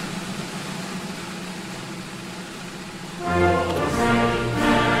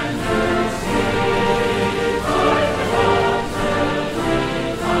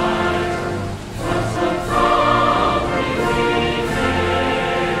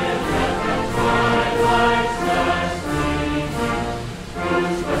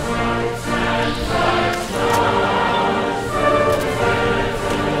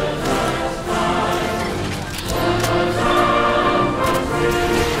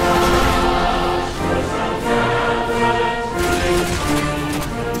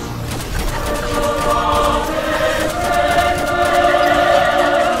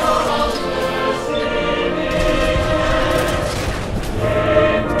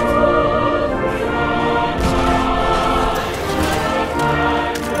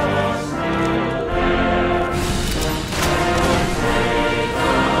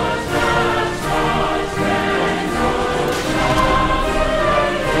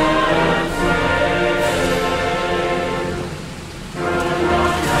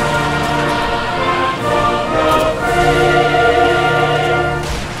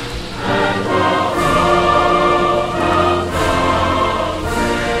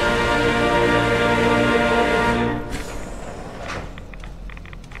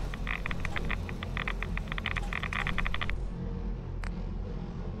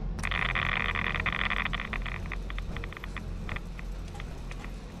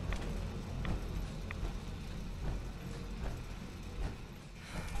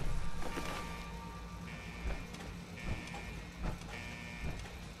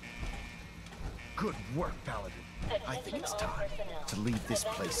 Good work, Paladin. I think it's time to leave this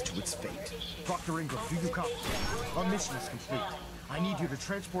place to its fate. Dr. Ingram, do you copy? Our mission is complete. I need you to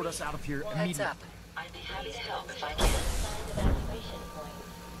transport us out of here immediately. Heads up. I'd be happy to help if I can. Evacuation point.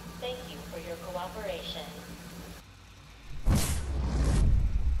 Thank you for your cooperation.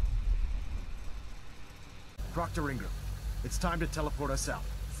 Dr. Ingram, it's time to teleport us out.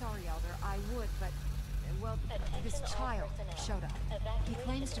 Sorry, Elder, I would, but... Well, this child showed up. He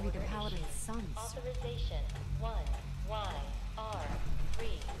claims to be the Paladin's son. Authorization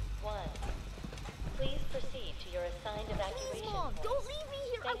 1YR31. Please proceed to your assigned evacuation Please, Mom, point. don't leave me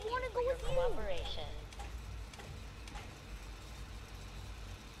here. Thank I want to you go for your with you. cooperation.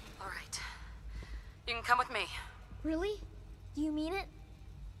 All right. You can come with me. Really? Do you mean it?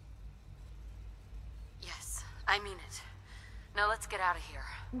 Yes, I mean it. Now let's get out of here.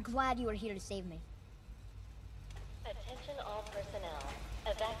 I'm glad you are here to save me. Attention all personnel.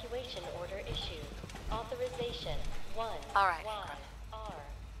 Evacuation order issued. Authorization 1. All right.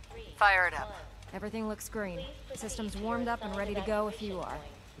 YR3. Fire it up. Everything looks green. System's warmed up and ready to go if you are.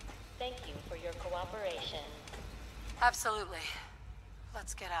 Thank you for your cooperation. Absolutely.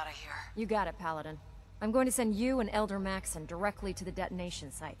 Let's get out of here. You got it, Paladin. I'm going to send you and Elder Maxon directly to the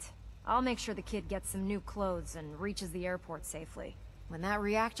detonation site. I'll make sure the kid gets some new clothes and reaches the airport safely. When that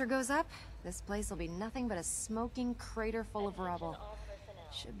reactor goes up, this place will be nothing but a smoking crater full of rubble.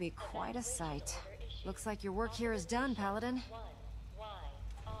 Should be quite a sight. Looks like your work here is done, Paladin.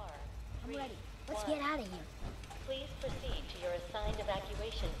 I'm ready. Let's get out of here. Please proceed to your assigned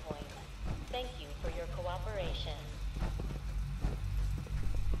evacuation point. Thank you for your cooperation.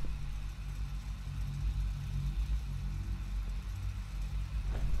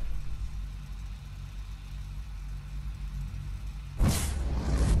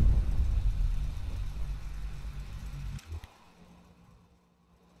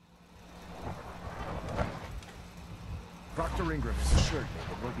 Dr. Ingram has assured me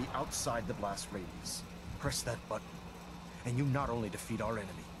that we'll be outside the blast radius. Press that button, and you not only defeat our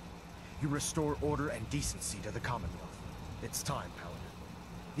enemy, you restore order and decency to the Commonwealth. It's time, Paladin.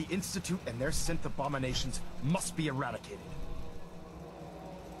 The Institute and their synth abominations must be eradicated.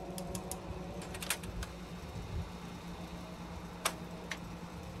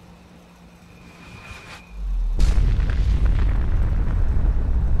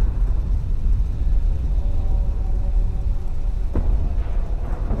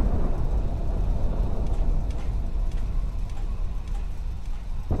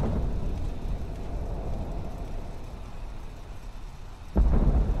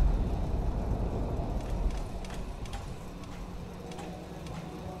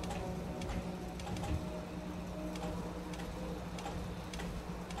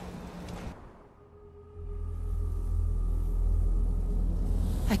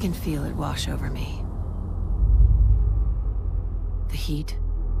 I can feel it wash over me. The heat,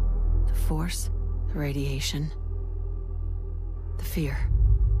 the force, the radiation, the fear.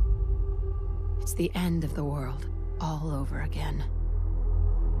 It's the end of the world, all over again.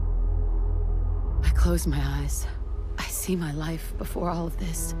 I close my eyes. I see my life before all of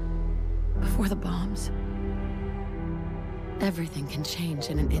this, before the bombs. Everything can change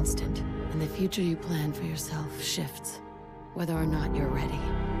in an instant, and the future you plan for yourself shifts, whether or not you're ready.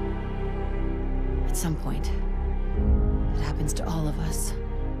 At some point, it happens to all of us.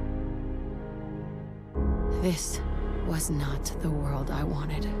 This was not the world I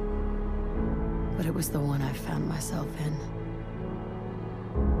wanted, but it was the one I found myself in.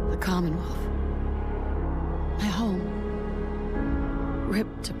 The Commonwealth. My home.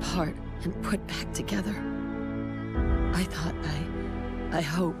 Ripped apart and put back together. I thought I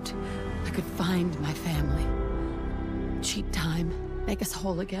hoped I could find my family. Cheat time, make us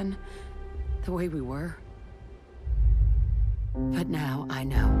whole again, the way we were. But now I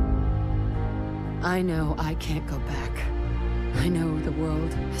know. I know I can't go back. I know the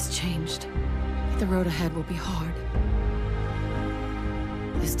world has changed. The road ahead will be hard.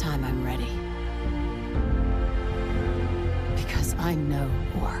 This time I'm ready. Because I know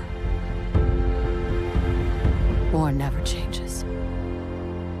war. War never changes.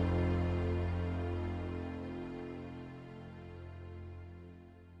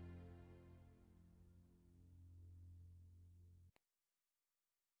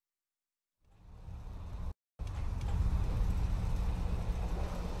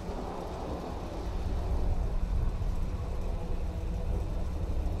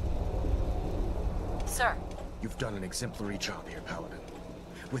 Sir. You've done an exemplary job here, Paladin.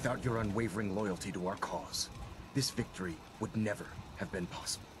 Without your unwavering loyalty to our cause, this victory would never have been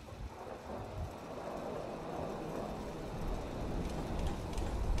possible.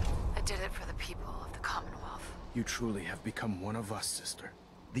 I did it for the people of the Commonwealth. You truly have become one of us, sister.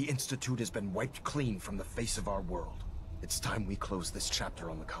 The Institute has been wiped clean from the face of our world. It's time we close this chapter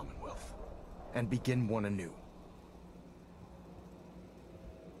on the Commonwealth, and begin one anew.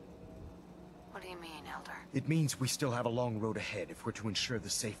 What do you mean, Elder? It means we still have a long road ahead if we're to ensure the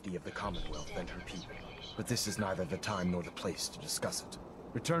safety of the Commonwealth and her people. But this is neither the time nor the place to discuss it.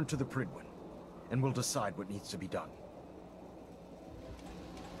 Return to the Pridwin, and we'll decide what needs to be done.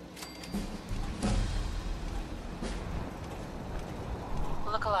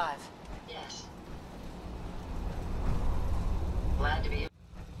 Look alive. Yes. Glad to be.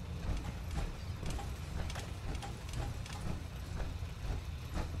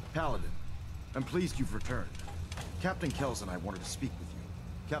 Paladin, I'm pleased you've returned. Captain Kells and I wanted to speak with you.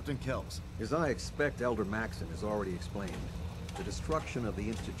 Captain Kells. As I expect, Elder Maxon has already explained, the destruction of the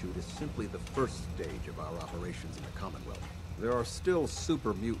Institute is simply the first stage of our operations in the Commonwealth. There are still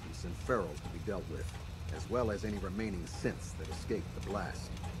super mutants and ferals to be dealt with, as well as any remaining synths that escaped the blast.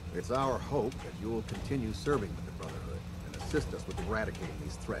 It's our hope that you'll continue serving with the Brotherhood and assist us with eradicating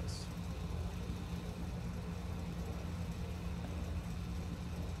these threats.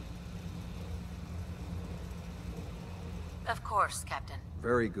 Of course, Captain.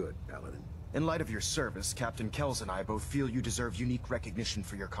 Very good, Paladin. In light of your service, Captain Kells and I both feel you deserve unique recognition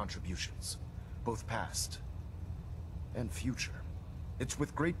for your contributions, both past and future. It's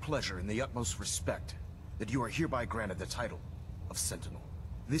with great pleasure and the utmost respect that you are hereby granted the title of Sentinel.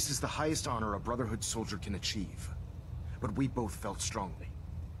 This is the highest honor a Brotherhood soldier can achieve, but we both felt strongly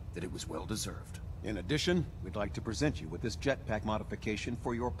that it was well deserved. In addition, we'd like to present you with this jetpack modification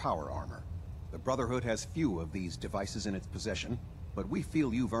for your power armor. The Brotherhood has few of these devices in its possession, but we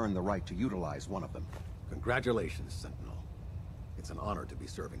feel you've earned the right to utilize one of them. Congratulations, Sentinel. It's an honor to be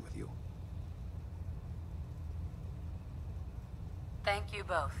serving with you. Thank you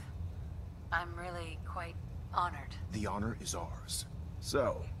both. I'm really quite honored. The honor is ours.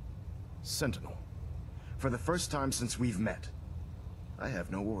 So, Sentinel, for the first time since we've met, I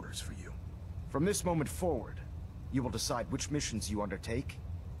have no orders for you. From this moment forward, you will decide which missions you undertake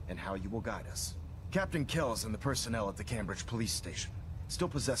and how you will guide us. Captain Kells and the personnel at the Cambridge police station still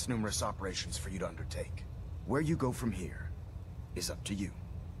possess numerous operations for you to undertake. Where you go from here is up to you.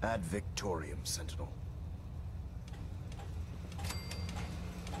 Ad Victoriam, Sentinel.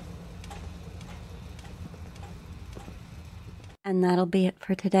 And that'll be it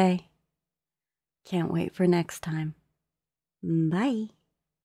for today. Can't wait for next time. Bye.